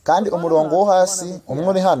 kandi umurongo wo hasi umwe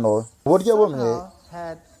uri hano, uburyo bumwe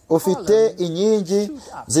ufite inkingi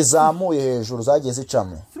zizamuye hejuru zagiye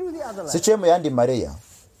ziciye mu yandi maleya,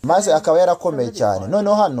 maze akaba yarakomeye cyane.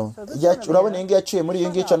 Noneho hano urabona iyi ngiyi yaciye muri iyi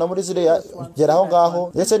ngiyi icana muri ziriya gera aho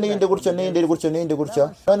ngaho, ndetse n'iyindi gutyo n'iyindi gutyo n'iyindi gutyo.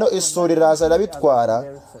 Noneho isuri iraza irabitwara,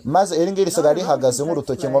 maze iri ngiri risigara rihagaze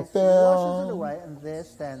nk'urutoki ngo pe.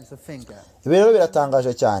 Ibi rero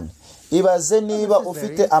biratangaje cyane. Ibaze niba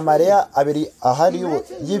ufite amaleya abiri ahari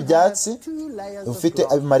y'ibyatsi, ufite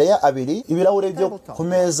amaleya abiri, ibirahure byo ku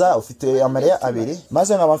meza, ufite amaleya abiri,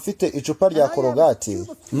 maze nkaba mfite icupa rya korogati,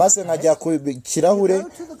 maze nkajya ku kirahure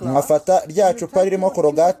nkafata rya cupa ririmo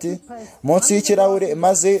korogati munsi y'ikirahure,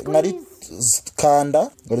 maze nkarikanda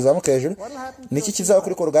ngo rizamuke hejuru. Niki kizaba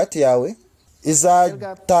kuri korogati yawe?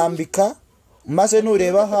 Izatambika, maze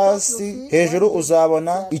nureba hasi hejuru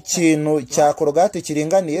uzabona ikintu cya korogati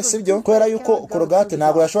kiringaniye, sibyo? Kubera yuko korogati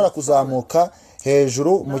ntabwo yashobora kuzamuka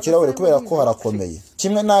hejuru mu kirahure kubera ko harakomeye.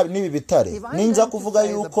 Kimwe n'ibi bitare, ninza kuvuga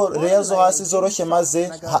yuko leya zo hasi zoroshye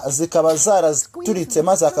maze zikaba zaraturitse,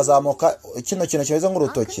 maze hakazamuka kino kintu kimeze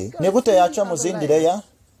nk'urutoki, ni gute yaca mu zindi leya?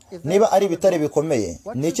 Niba ari ibitare bikomeye,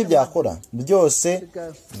 ni iki byakora? Byose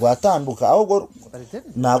rwatambuka. Ahubwo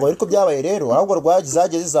ntabwo ariko byabaye rero, ahubwo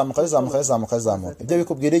zagiye zizamuka. Ibyo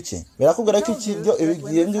bikubwira iki? Birakubwira ko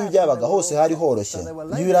ibyo byabaga hose hari horoshye.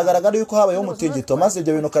 Biragaragara yuko habayeho umutingito, maze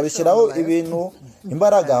ibyo bintu ukabishyiraho ibintu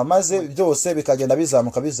imbaraga, maze byose bikagenda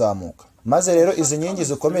bizamuka. Maze rero izi nkingi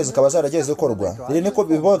zikomeye zikaba zaragiye zikorwa. Iri niko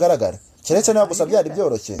bigaragara. Keretse niba gusa byari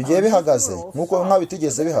byoroshye, bigiye bihagaze nk'uko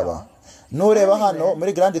bitigeze bihaba. Nureba hano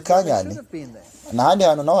muri Grand Canyon, n'ahandi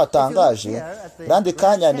hantu naho hatangaje. Grand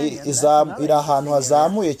Canyon iri ahantu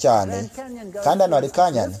hazamuye cyane, kandi hano hari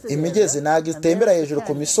canyon. Imigezi ntabwo itembera hejuru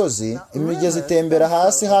ku misozi, imigezi itembera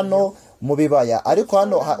hasi hano mu bibaya, ariko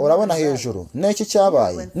hano urabona hejuru. N'iki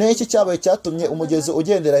cyabaye cyatumye umugezi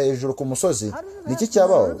ugendera hejuru ku musozi? Niki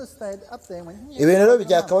cyabaho? Ibintu rero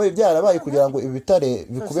byakabaye byarabaye kugira ngo ibi bitare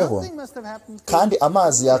bikubeho, kandi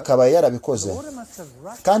amazi yakabaye yarabikoze.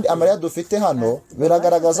 Kandi amaleya dufite hano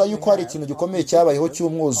biragaragaza yuko hari ikintu gikomeye cyabayeho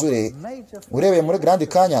cy'umwuzure. Urebeye muri Grand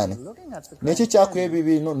Canyon, niki cyakuye ibi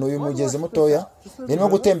bintu? N'uyu mugezi mutoya irimo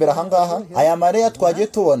gutembera ahangaha. Aya maleya twagiye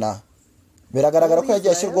tubona biragaragara ko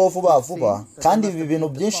yagiye ashyirwaho vuba vuba, kandi ibi bintu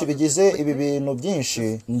byinshi bigize ibi bintu byinshi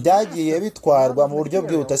byagiye bitwarwa mu buryo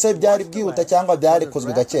bwihuta. Se byari bwihuta cyangwa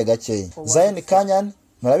byarikozwe gake gake? Zion Canyon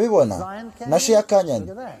murabibona na Shia Canyon,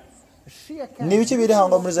 ni ibiki biri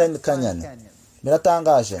hangwa muri Zion Canyon?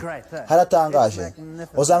 Biratangaje, haratangaje.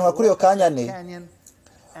 Uzanwa kuri iyo kanyani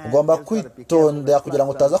ugomba kwitondera kugira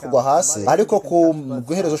ngo utaza kugwa hasi, ariko ku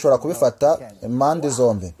guherezo ushobora kubifata impande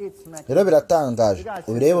zombi. Rero biratangaje,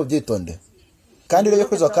 urebe ubyitonde. Kandi rero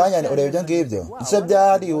kuri izo kanyani urebe ibyo ngibyo, ese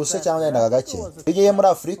byarihuse cyangwa yendaga gake. Ugiye muri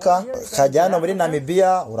Afurika ukajya hano muri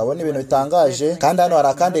Namibia urabona ibintu bitangaje, kandi hano hari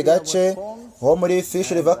akandi gace ho muri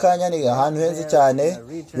Fish River Canyon, ahantu henze cyane,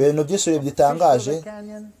 ibintu by'isuri bitangaje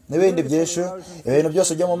n'ibindi byinshi, ibintu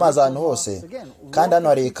byose byo mu mazi ahantu hose. Kandi hano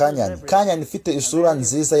hari Canyon ifite isura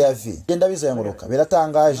nziza ya V, genda bizenguruka,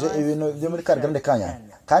 biratangaje ibintu byo muri Grand Canyon,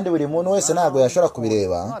 kandi buri muntu wese ntabwo yashobora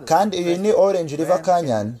kubireba. Kandi iyi ni Orange River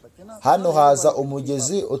Canyon, hano haza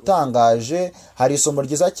umugezi utangaje, hari isomo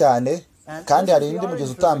ryiza cyane, kandi hari indi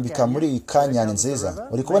mugezi utambika muri iyi Canyon nziza.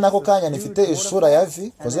 Uri kubona ko Canyon ifite isura ya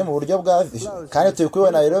V, koze mu buryo bwa V, kandi turi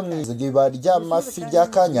kubona rero mu iziba ry'amafi rya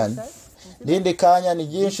Canyon. N'indi Canyon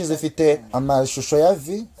nyinshi zifite amashusho ya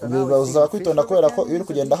V, bibaza kwitonda kubera ko iyo uri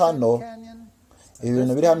kugenda hano,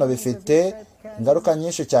 ibintu biri hano bifite ingaruka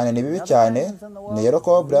nyinshi cyane, ni bibi cyane. Ni Yellow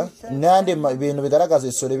Cobra n'andi bintu bigaragaza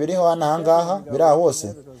isuri biriho hano ahangaha, biri aho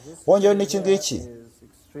hose. Wongeyeho n'iki ngiki,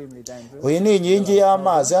 uyu ni inkingi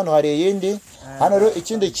y'amazi, hano hari iyindi. Hano rero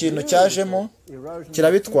ikindi kintu cyajemo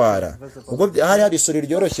kirabitwara, ubwo hari isuri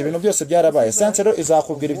ryoroshye, ibintu byose byarabaye. Siyansi rero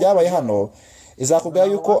izakubwira ibyabaye hano, izakubwira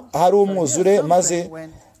yuko hari umwuzure, maze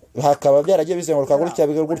hakaba byaragiye bizenguruka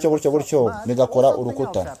gutyo bigakora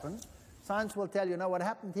urukuta.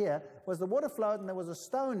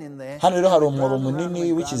 Hano rero hari umwobo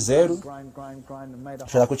munini w'ikizeru,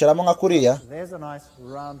 ushobora kwicaramo nka kuriya,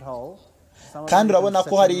 kandi urabona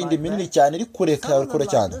ko hari iyindi minini cyane iri kure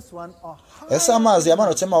cyane. Ese amazi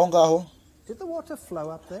yamanutsemo aho ngaho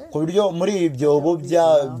ku buryo muri ibyo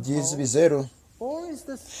by'izi bizeru,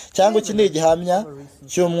 cyangwa iki ni igihamya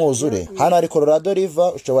cy'umwuzure? Hano hari Colorado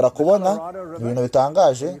River, ushobora kubona ibintu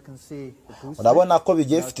bitangaje. Urabona ko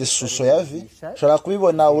bigiye bifite ishusho ya V, ushobora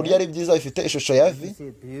kubibona uburyo ari byiza, bifite ishusho ya V.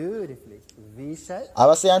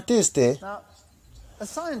 Abascientiste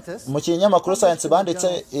mu kinyamakuru Science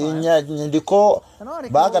banditse inyandiko,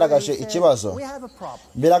 bagaragaje ikibazo.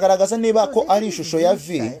 Biragaragaza niba ko ari ishusho ya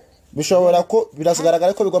V,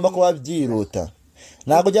 biragaragara ko bigomba kuba byiruta.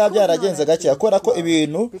 Ntabwo byaba byaragenze gakeya, kubera ko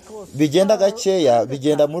ibintu bigenda gakeya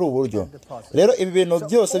bigenda muri ubu buryo. Rero ibi bintu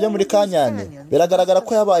byose byo muri Canyon biragaragara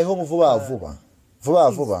ko yabayeho mu vuba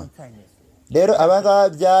vuba. Rero abangaba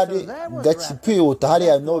byari kwihuta,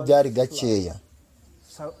 hariya no byari gakeya.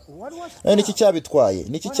 Niki cyabitwaye,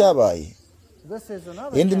 niki cyabaye?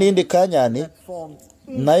 N'indi Canyon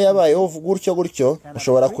nayo yabayeho gutyo,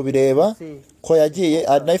 ushobora kubireba ko yagiye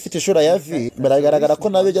nayo ifite ishura ya V. Biragaragara ko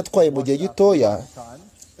nayo yatwaye mu gihe gitoya.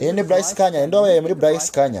 Iyi ni Bryce Canyon, ndo wabaye muri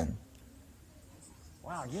Bryce Canyon.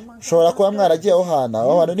 Ushobora kuba mwaragiye aho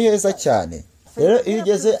hantu ni heza cyane. Rero iyo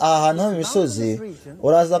ugeze aha hantu mu misozi,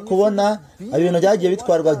 uraza kubona ibintu byagiye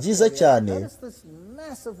bitwarwa byiza cyane.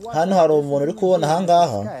 Hano hari umuntu uri kubona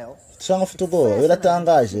ahangaha, cyangwa ufite ubwoba,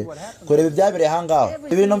 biratangaje kureba ibyabereye ahangaha.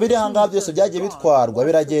 Ibintu biri ahangaha byose byagiye bitwarwa,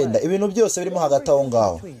 biragenda. Ibintu byose birimo hagati aho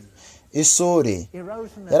ngaho, isuri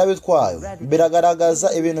yarabitwaye. Biragaragaza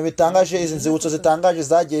ibintu bitangaje, izi nzibutso zitangaje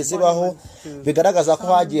zagiye zibaho, bigaragaza ko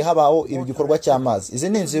hagiye habaho igikorwa cy'amazi. Izi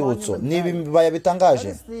ni inzibutso, ni ibibaya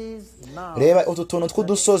bitangaje. Reba utu tuntu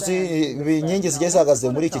tw'udusozi, inkingi zigiye zihagaze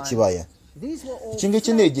muri iki kibaya. Iki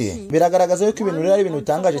ngiki ni igihe, biragaragaza yuko ibintu rero ari ibintu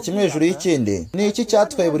bitangaje, kimwe hejuru y'ikindi. Ni iki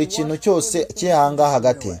cyatwaye buri kintu cyose kihanga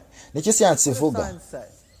hagati? Niki siyansi ivuga?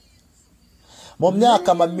 Mu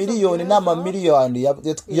myaka amamiliyoni n'amamiliyoni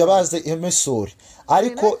yabaze imisuri,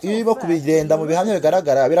 ariko iyo iba kubigenda mu bihamya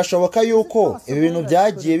bigaragara, birashoboka yuko ibi bintu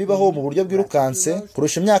byagiye bibaho mu buryo bwirukanse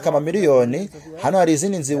kurusha imyaka amamiliyoni. Hano hari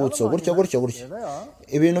izindi nzibutso gutyo.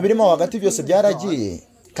 Ibintu birimo hagati byose byaragiye,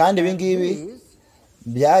 kandi ibi ngibi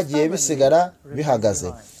byagiye bisigara bihagaze.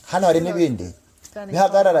 Hano hari n'ibindi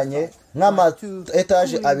bihagararanye nk'ama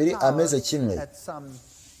etaje abiri ameze kimwe.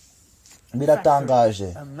 Biratangaje,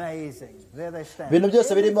 ibintu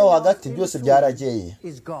byose birimo hagati byose byaragiye.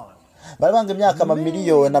 Barabanga imyaka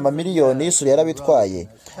amamiliyoni y'isuri yarabitwaye,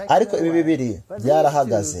 ariko ibi bibiri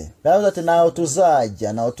byarahagaze. Baravuze ati naho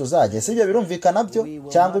tuzajya. Si ibyo birumvikana byo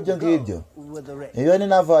cyangwa ibyo ngibyo? Iyo ni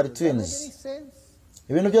Naval Twins.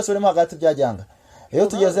 Ibintu byose birimo hagati byajyanga. Iyo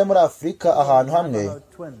tugeze muri Afurika ahantu hamwe,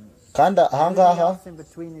 kandi ahangaha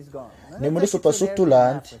ni muri Super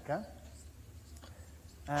Land,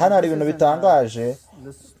 hano hari ibintu bitangaje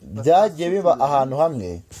byagiye biba ahantu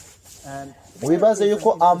hamwe. Wibaze yuko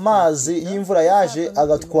amazi y'imvura yaje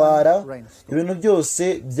agatwara ibintu byose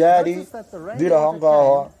byari biri aho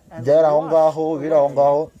ngaho, byari aho ngaho, biri aho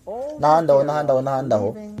ngaho, n'ahandi aho,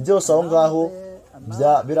 byose aho ngaho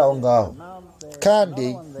biri aho ngaho,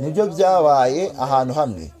 kandi nibyo byabaye ahantu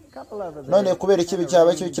hamwe. None kubera ikibi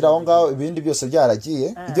cyaba kiri aho ngaho, ibindi byose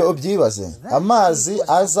byaragiye. Ibyo ubyibaze, amazi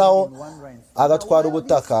azaho agatwara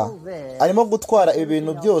ubutaka, arimo gutwara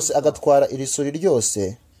ibintu byose, agatwara iri suri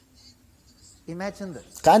ryose,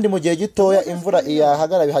 kandi mu gihe gitoya imvura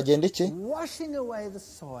iyahagarara bihagenda iki?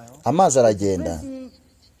 Amazi aragenda.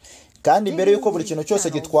 Kandi mbere yuko buri kintu cyose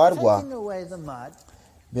gitwarwa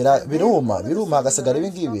biruma hagasigara ibi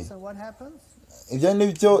ngibi. Ibyo ni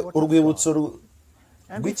byo urwibutso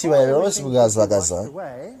rw'ikibaya rwose bwazagaza.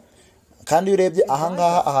 Kandi iyo urebye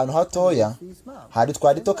ahangaha ahantu hatoya hari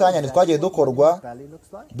twarito kanya ntitwagiye dukorwa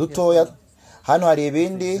dutoya, hano hari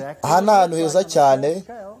ibindi, aha ni ahantu heza cyane.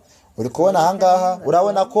 Uri kubona ahangaha,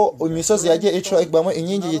 urabona ko imisozi yagiye icibamo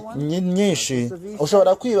inkingi nyinshi.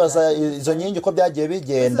 Ushobora kwibaza izo nkingi uko byagiye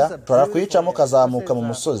bigenda, ushobora kuyicamo ukazamuka mu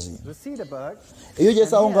musozi. Iyo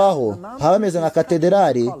ugeze aho ngaho haba hameze nka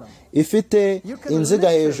katedrali ifite inziga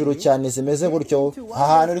hejuru cyane zimeze gutyo.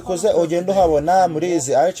 Ahantu rikoze ugenda uhabona muri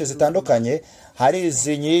izi arches zitandukanye, hari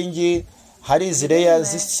izi nkingi, hari izi leya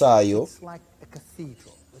z'isayo.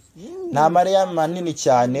 Nta mareya manini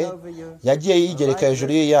cyane yagiye yigereka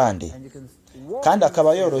hejuru y'iyandi, kandi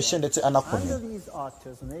akaba yoroshye ndetse anakomeye.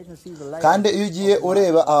 Kandi iyo ugiye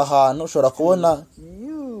ureba aha hantu ushobora kubona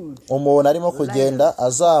umuntu arimo kugenda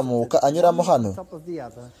azamuka anyuramo hano,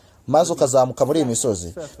 maze ukazamuka muri iyi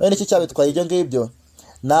misozi. None iki cyabitwaye ibyo ngibyo?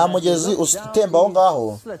 Nta mugezi utemba aho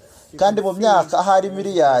ngaho, kandi mu myaka ahari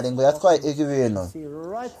miliyari ngo yatwaye ibintu.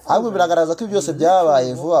 Ahubwo biragaragaza ko ibi byose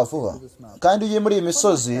byabaye vuba vuba. Kandi iyo muri iyi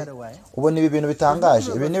misozi ubona ibi bintu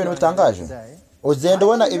bitangaje. Ibi ni ibintu bitangaje. Ugenda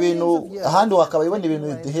ubona ibintu ahandi wakaba ibona ibintu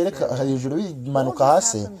bihereka hejuru bimanuka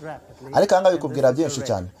hasi, ariko aha ngaha bikubwira byinshi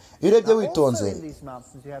cyane. Iyo urebye witonze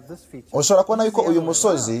ushobora kubona yuko uyu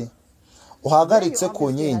musozi uhagaritse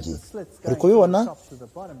ku nkingi. Uri kubibona?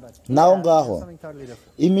 Naho ngaho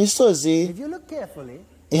imisozi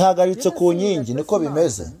ihagaritse ku nkingi, niko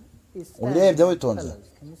bimeze. Urebye witonze.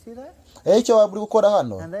 Icyo waba uri gukora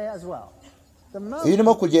hano, iyo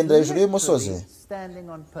urimo kugendera hejuru y'umusozi,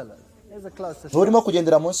 urimo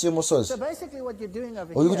kugendera munsi y'umusozi,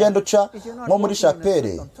 uri kugenda uca nko muri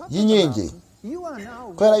shapere y'inkingi,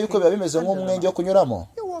 kubera yuko biba bimeze nk'umwenge wo kunyuramo.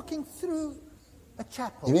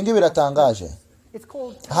 Ibi ngibi biratangaje.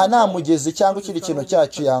 Aha nta mugezi cyangwa ikindi kintu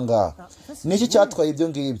cyacu yangaha. Niki cyatwaye ibyo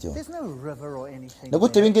ngibyo? Ni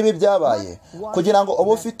gute ibi ngibi byabaye? Kugira ngo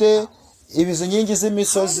uba ufite ibizi nkingi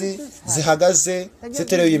z'imisozi zihagaze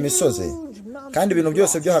ziteruye imisozi, kandi ibintu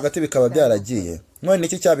byose byo hagati bikaba byaragiye. None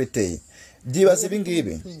niki cyabiteye? Byibaze ibi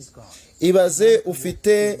ngibi. Ibaze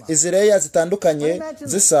ufite izi leya zitandukanye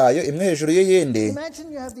z'isayo, imwe hejuru y'iyindi,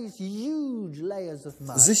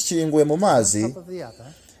 zishyinguwe mu mazi,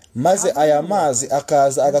 maze aya mazi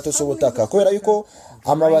akaza agatosa ubutaka, kubera yuko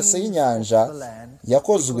amabase y'inyanja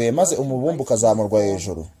yakozwe, maze umubumbe ukazamurwa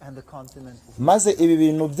hejuru. Maze ibi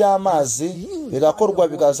bintu by'amazi bigakorwa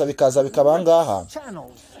bikaza bikaba ngaha.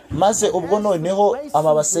 Maze ubwo noneho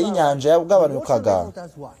amabase y'inyanja yagabanukaga,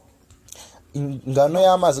 ingano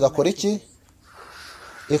y'amazi gakora iki?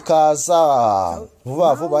 Ikaza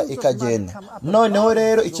vuba vuba ikagenda. Noneho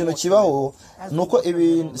rero ikintu kibaho nuko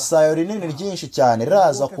ibisayo rinini ryinshi cyane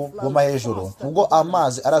riraza kuguma hejuru, ubwo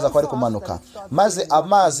amazi araza ko ari kumanuka, maze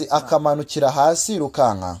amazi akamanukira hasi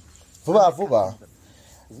rukanka vuba vuba,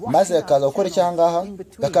 maze akaza gukora icyangaha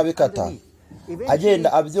akabikata,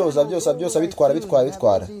 agenda abyoza byose bitwara,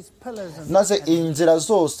 maze inzira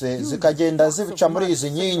zose zikagenda zica muri izi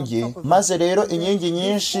nkingi. Maze rero inkingi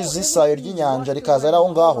nyinshi z'isayo ry'inyanja rikaza ari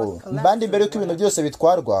aho ngaho. Mbandi mbere yuko ibintu byose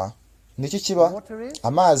bitwarwa, niki kiba?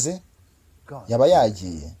 Amazi yaba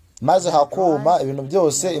yagiye, maze hakuma ibintu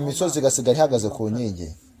byose, imisozi igasigara ihagaze ku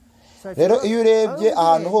nkingi. Rero iyo urebye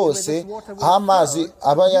ahantu hose aho amazi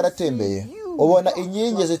aba yaratembeye, ubona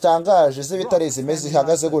inkingi zitangaje z'ibitare zimeze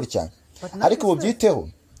zihagaze gutya. Ariko ubu byiteho,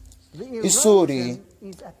 isuri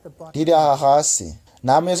riri aha hasi.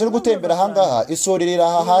 Nta muyaga uri gutembera ahangaha, isuri riri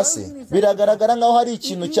aha hasi. Biragaragara nk'aho hari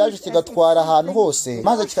ikintu cyaje kigatwara ahantu hose,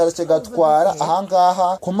 maze kikaza kigatwara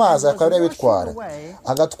ahangaha ku mazi, akaba bitwara,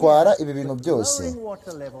 agatwara ibi bintu byose,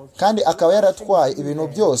 kandi akaba yaratwaye ibintu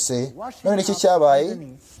byose. None iki cyabaye?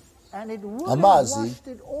 Amazi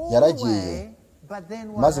yaragiye,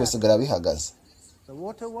 maze bisigara bihagaze.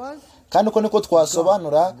 Kandi uko niko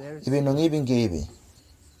twasobanura ibintu nk'ibi ngibi.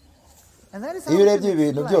 iyo urebye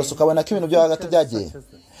ibintu byose ukabona ko ibintu byo hagati byagiye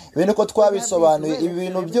ibintu ko twabisobanuye ibi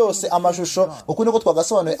bintu byose amashusho uko niko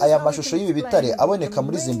twagasobanuye aya mashusho y'ibi bitare aboneka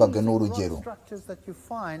muri Zimbabwe n'urugero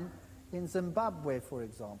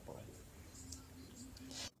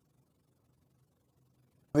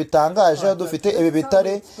bitangaje dufite ibi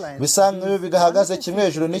bitare bisa nk'iyo bigahagaze kimwe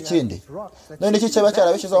hejuru n'ikindi none iki cyaba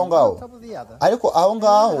cyarabishyize aho ngaho ariko aho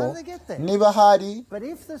ngaho niba hari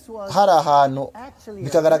ahantu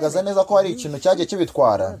bikagaragaza neza ko hari ikintu cyagiye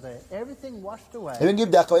kibitwara ibi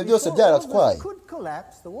ngibi byakabaye byose byaratwaye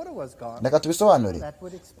reka tubisobanure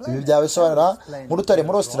ibi byabisobanura nk'urutare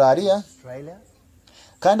muri Australia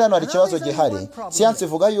kandi hano hari ikibazo gihari siyansi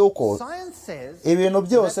ivuga yuko ibintu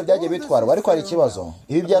byose byagiye bitwarwa ariko hari ikibazo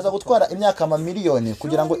ibi byaza gutwara imyaka amamiliyoni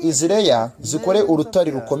kugira ngo izi leya zikore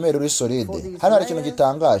urutare rukomeye ruri solide hano hari ikintu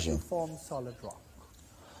gitangaje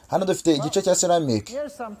hano dufite igice cya ceramic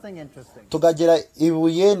tukagira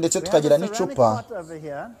ibuye ndetse tukagira n'icupa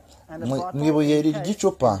mu ibuye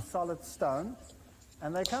ry'icupa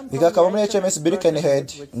bikakaba muri HMS Birkenhead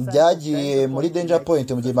byagiye muri danger point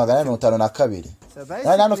mu 1952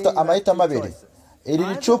 hano ufite amahitamo abiri iri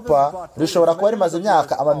cupa rishobora kuba rimaze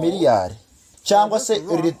imyaka amamiliyari cyangwa se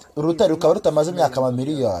urutare rukaba rutamaze imyaka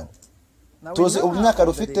amamiliyoni tuzi ubu myaka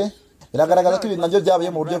rufite biragaragaza ko ibintu nabyo byabaye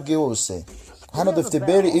mu buryo bwihuse hano dufite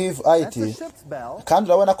Berry Eve IT kandi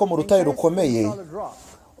urabona ko mu rutare rukomeye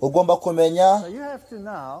ugomba kumenya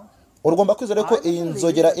urugomba kwizera ko iyi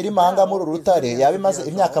nzogera iri mahanga muri uru rutare yaba imaze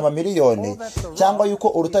imyaka amamiliyoni cyangwa yuko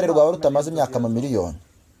urutare rwawe rutamaze imyaka amamiliyoni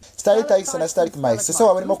Stalactites na stalagmites ese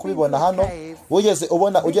waba urimo kubibona hano wigeze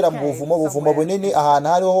ubona ugera mu buvumo bunini ahantu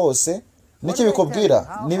hariho hose niki bikubwira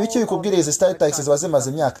nibiki bikubwira izi stalactites ziba zimaze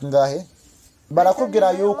imyaka ingahe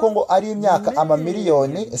barakubwira yuko ngo ari imyaka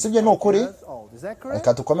amamiliyoni ese ibyo ni ukuri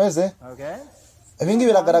reka dukomeze ibi ngibi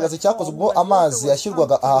biragaragaza icyakoze ubwo amazi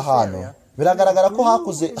yashyirwaga aha hantu biragaragara ko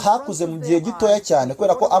hakuze mu gihe gitoya cyane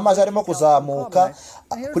kubera ko amazi arimo kuzamuka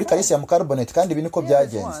kuri calcium carbonate kandi ibi niko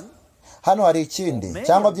byagenze hano hari ikindi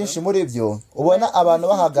cyangwa byinshi muri byo ubona abantu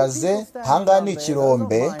bahagaze hanga ni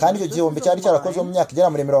ikirombe kandi icyo gihombe cyari cyarakozwe mu myaka igera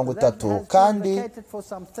muri 30 kandi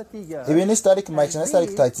ibi ni stalagmites na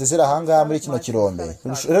stalactites zira hanga muri kino kirombe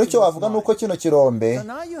rero icyo wavuga nuko kino kirombe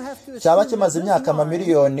cyaba kimaze imyaka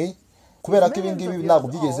amamiliyoni kubera ko ibi ngibi ntabwo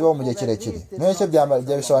byigeze bibaho mu gihe kirekire none cyo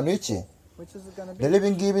byabisobanuye iki rero ibi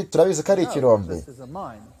ngibi turabizi ko ari ikirombe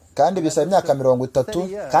kandi bisaba imyaka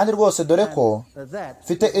 30 kandi rwose dore ko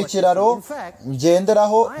mfite ikiraro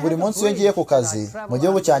ngenderaho buri munsi iyo ngiye ku kazi mu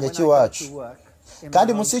gihugu cyanjye cy'iwacu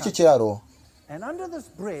kandi munsi y'iki kiraro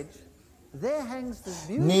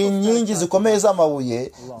ni inkingi zikomeye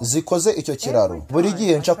z'amabuye zikoze icyo kiraro buri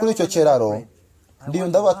gihe nca kuri icyo kiraro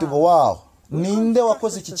ndavuga ati ngo wow ninde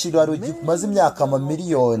wakoze iki kiraro gimaze imyaka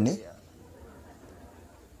amamiliyoni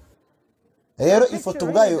rero ifoto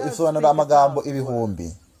ubwayo isobanura amagambo ibihumbi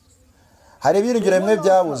hari ibyiringiro bimwe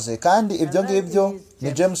byabuze kandi ibyo ngibyo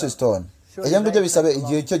ni gemstone iyo ngibyo bisaba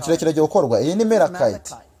igihe cyo kirekire cyo gukorwa iyi ni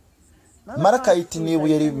malachite malachite ni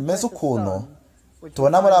ibuye rimeze ukuntu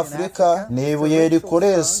tubona muri Afurika ni ibuye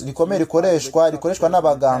rikomeye rikoreshwa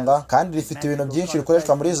n'abaganga kandi rifite ibintu byinshi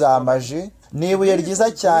rikoreshwa muri za maji ni ibuye ryiza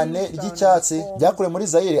cyane ry'icyatsi ryakuwe muri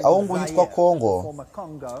Zaire aho ngo hitwa Congo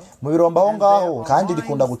mu birombe aho ngaho kandi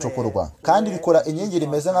rikunda gucukurwa kandi rikora inkingi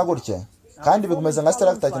rimeze nka gutya kandi bigumeze nka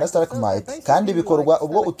stalactite na stalagmite kandi bikorwa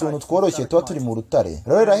ubwo utuntu tworoshye tuba turi mu rutare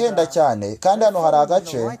rero rirahenda cyane kandi hano hari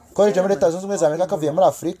agace koreje muri Leta Zunze Ubumwe za Amerika kavuye muri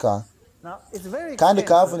Afurika kandi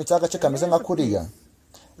kavunitse agace kameze nka kuriya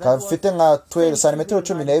kafite nka 12 cm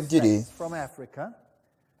 12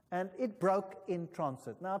 and it broke in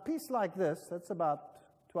transit. Now a piece like this, that's about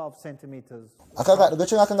 12 centimeters.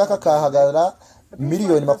 Agace ngaka kahagarara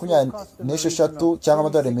miliyoni 26 cyangwa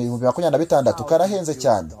amadolari 26 karahenze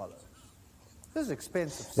cyane.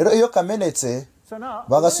 Rero iyo kamenetse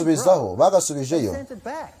bagasubijeyo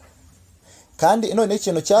kandi none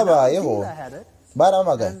ikintu cyabayeho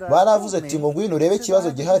baravuze ati ngo ngwino urebe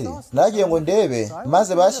ikibazo gihari nagiye ngo ndebe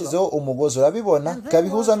maze bashyizeho umugozi urabibona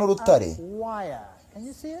kabihuza n'urutare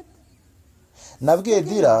nabwiye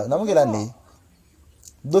dira namubwira nti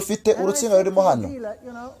dufite urutsinga rurimo hano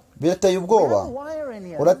birateye ubwoba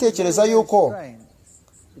uratekereza yuko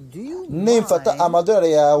nimfata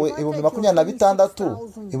amadolari yawe 26,000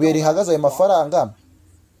 ibuye rihagaze ayo mafaranga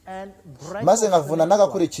maze nkavuna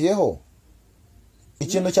n'agakurikiyeho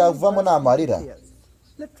ikintu cyavamo n'amarira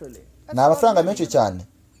ni amafaranga menshi cyane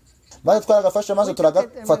maze twaragafashe maze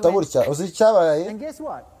turagafata burya uzi icyabaye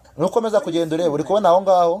nukomeza kugenda ureba uri kubona aho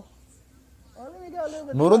ngaho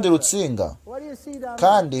n'urundi rutsinga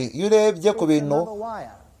kandi iyo urebye ku bintu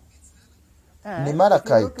ni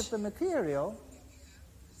malachite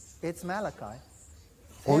It's Malachi.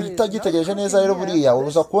 utagitegereje neza rero buriya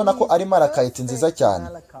uruza kubona ko ari Malakayiti nziza cyane.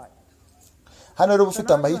 Hano rero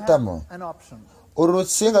ufite amahitamo. Uru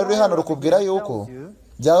rutsinga ruri hano rukubwira yuko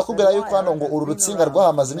byakubwira yuko hano ngo uru rutsinga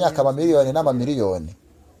rwahamaze imyaka amamiliyoni n'amamiliyoni,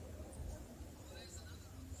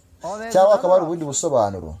 cyangwa akaba ari ubundi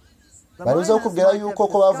busobanuro. Baribuze kukubwira yuko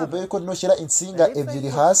ko bavumbuye ko nushyira insinga ebyiri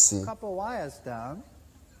hasi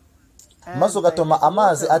maze ugatuma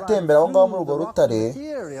amazi atembera aho ngaho muri urwo rutare,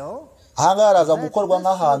 ahangaha haraza gukorwa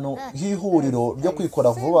nk'ahantu h'ihuriro ryo kwikora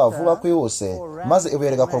vuba vuba kwihuse, maze ibuye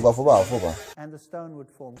rigakorwa vuba vuba.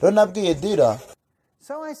 Rero nabwiye Dira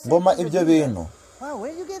ngoma ibyo bintu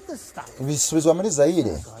bisubizwa muri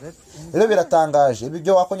Zaire. Rero biratangaje, ibi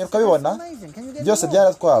byo wakongera ukabibona byose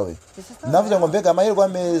byaratwawe. Navuze ngo mbega amahirwe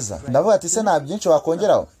meza, ndavuga ati se nta byinshi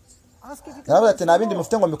wakongeraho, navuga ati nta bindi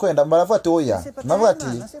mufite ngo mikwenda, baravuga ati oya. Navuga ati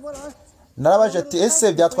narabaje ati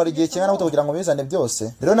ese byatwara igihe kingana gute kugira ngo bizane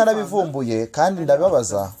byose? Rero narabivumbuye kandi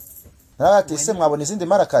ndabibabaza. Navuga ati ese mwabona izindi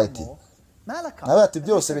Malakayiti? Navuga ati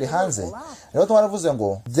byose biri hanze. Rero twaravuze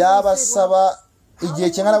ngo byabasaba igihe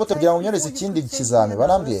kingana gute kugira ngo unyoreze ikindi kizami?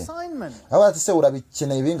 Barambwiye. Navuga ati se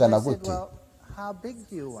urabikeneye bingana gute?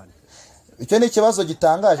 Icyo ni ikibazo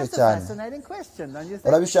gitangaje cyane.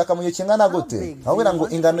 Urabishaka mu gihe kingana gute? Ahubwo ngo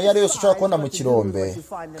ingano yari yose ushobora kubona mu kirombe.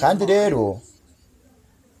 Kandi rero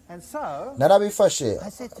narabifashe,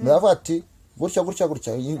 ndavuga ati gutya gutya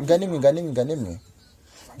gutya, ingana imwe.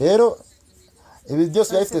 Rero ibi byose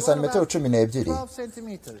byari bifite santimetero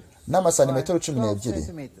 12 n'amasantimetero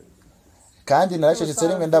 12. Kandi naracecetse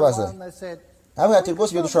rimwe ndabaza, navuga ati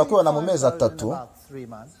rwose ibyo dushobora kubona mu mezi 3.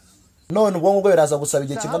 None ubwo ngubwo biraza gusaba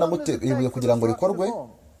igihe kingana gute ibuye kugira ngo rikorwe?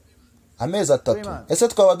 Amezi 3. Ese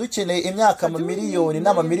twaba dukeneye imyaka miliyoni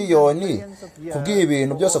n'amamiliyoni kubw'ibi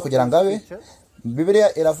bintu byose kugira ngo abe?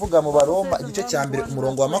 Bibiriya iravuga mu Baroma igice cya 2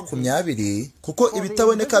 umurongo wa 20, kuko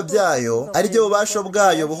ibitaboneka byayo ari byo bubasha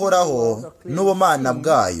bwayo buhoraho n'ubumana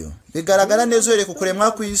bwayo, bigaragara neza uhereye ku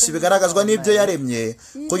kuremwa kw'isi, bigaragazwa n'ibyo yaremye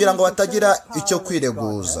kugira ngo batagira icyo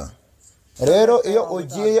kwireguza. Rero iyo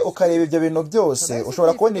ugiye ukareba ibyo bintu byose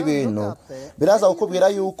ushobora kubona ibintu biraza kukubwira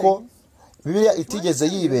yuko Bibiriya itigeze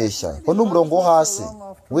yibeshya. Ko n'umurongo wo hasi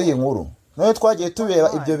w'iyi nkuru. None twagiye tubeba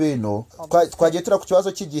ibyo bintu, twagiye tura ku kibazo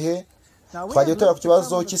cy'igihe, twagiye tureba ku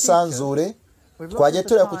kibazo cy'isanzure, twagiye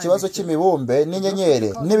tureba ku kibazo cy'imibumbe n'inyenyeri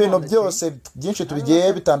n'ibintu byose byinshi tubigiye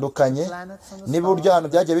bitandukanye, n'uburyo hano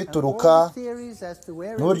byagiye bituruka,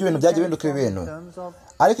 n'uburyo ibintu byagiye binduka ibintu.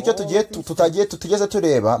 Ariko icyo tutigeze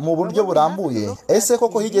tureba mu buryo burambuye, ese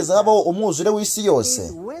koko higeze habaho umwuzure w'isi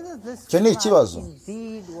yose? Icyo ni ikibazo.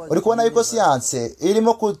 Uri kubona yuko siyanse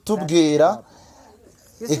irimo kutubwira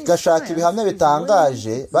igashaka ibihamya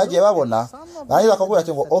bitangaje bagiye babona, barangiza bakakubwira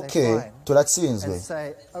ati ngo okay, turatsinzwe,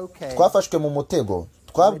 twafashwe mu mutego,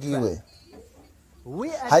 twabwiwe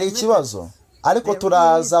hari ikibazo, ariko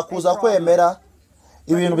turaza kuza kwemera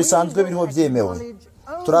ibintu bisanzwe biriho byemewe.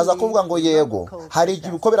 Turaza kuvuga ngo yego, hari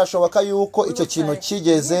uko birashoboka yuko icyo kintu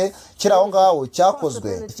kigeze kiri aho ngaho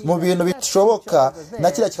cyakozwe mu bintu bishoboka,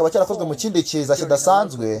 na kiriya kikaba cyarakozwe mu kindi kiza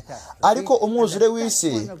kidasanzwe, ariko umwuzure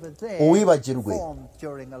w'isi uwibagirwe.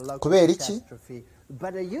 Kubera iki?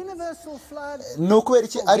 Ni ukubera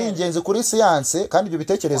iki ari ingenzi kuri siyanse? Kandi ibyo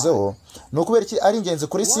bitekerezeho, ni ukubera iki ari ingenzi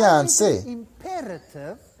kuri siyanse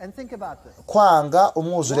kwanga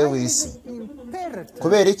umwuzure w'isi?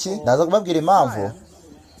 Kubera iki? Ndaza kubabwira impamvu.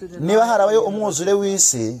 Niba harabayo umwuzure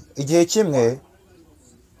w'isi igihe kimwe,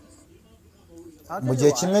 mu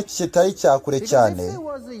gihe kimwe kitari cyakure cyane,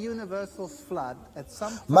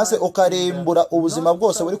 maze ukarimbura ubuzima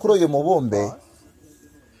bwose buri kuri uyu mubumbe,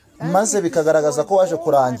 maze bikagaragaza ko waje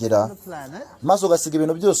kurangira, maze ugasiga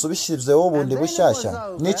ibintu byose ubishyizeho ubundi bushyashya,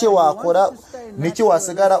 niki wakora? Niki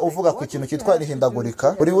wasigara uvuga ku kintu cyitwa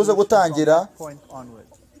ihindagurika? Uri buze gutangira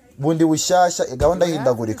bundi bushyashya, gahunda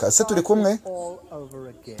y'ihindagurika. Se turi kumwe?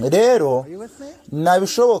 Rero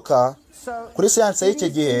nabishoboka kuri siyanse y'iki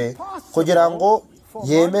gihe kugira ngo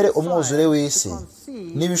yemere umwuzure w'isi.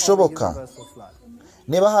 Nibishoboka.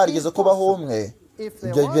 Niba harigeze kubaho umwe,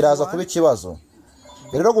 ibyo biraza kuba ikibazo.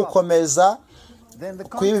 Rero gukomeza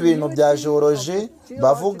kw'ibi bintu bya geology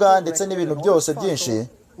bavuga ndetse n'ibintu byose byinshi,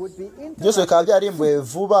 byose bikaba byarimbuye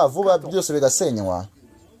vuba vuba, byose bigasenywa,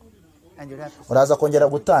 uraza kongera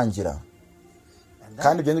gutangira,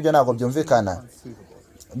 kandi ibyo ngibyo ntabwo byumvikana.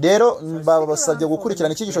 Rero babasabye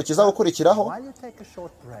gukurikirana icyigisho kiza gukurikiraho.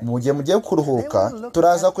 Mu gihe mugiye kuruhuka,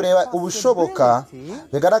 turaza kureba ubushoboka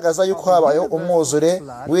bigaragaza yuko habayeho umwuzure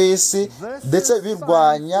w'isi, ndetse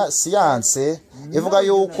birwanya siyanse ivuga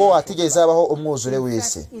yuko hatigeze habaho umwuzure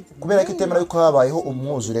w'isi, kubera ko itemera yuko habayeho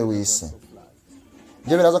umwuzure w'isi.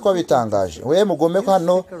 ibyo biraza kuba bitangaje. We mugome ko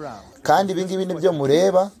hano, kandi ibi ngibi nibyo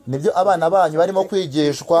mureba, nibyo abana banyu barimo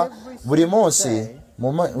kwigishwa buri munsi mu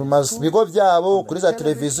bigo byabo, kuri za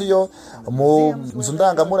televiziyo, mu nzu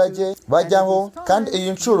ndangamurage bajyaho. Kandi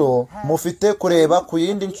iyi nshuro mufite kureba ku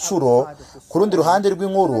yindi nshuro ku rundi ruhande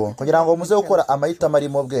rw'inkuru kugira ngo muze gukora amahitamo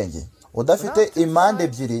arimo ubwenge. Udafite impande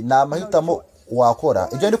ebyiri ni amahitamo wakora.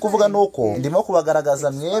 Ibyo ndi kuvuga nuko ndimo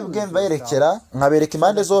kubagaragaza mwebwe mberekera, nkabereka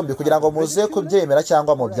impande zombi kugira ngo muze kubyemera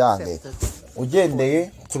cyangwa mubyange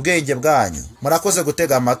ugendeye ku bwenge bwanyu. Murakoze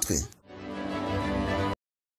gutega amatwi.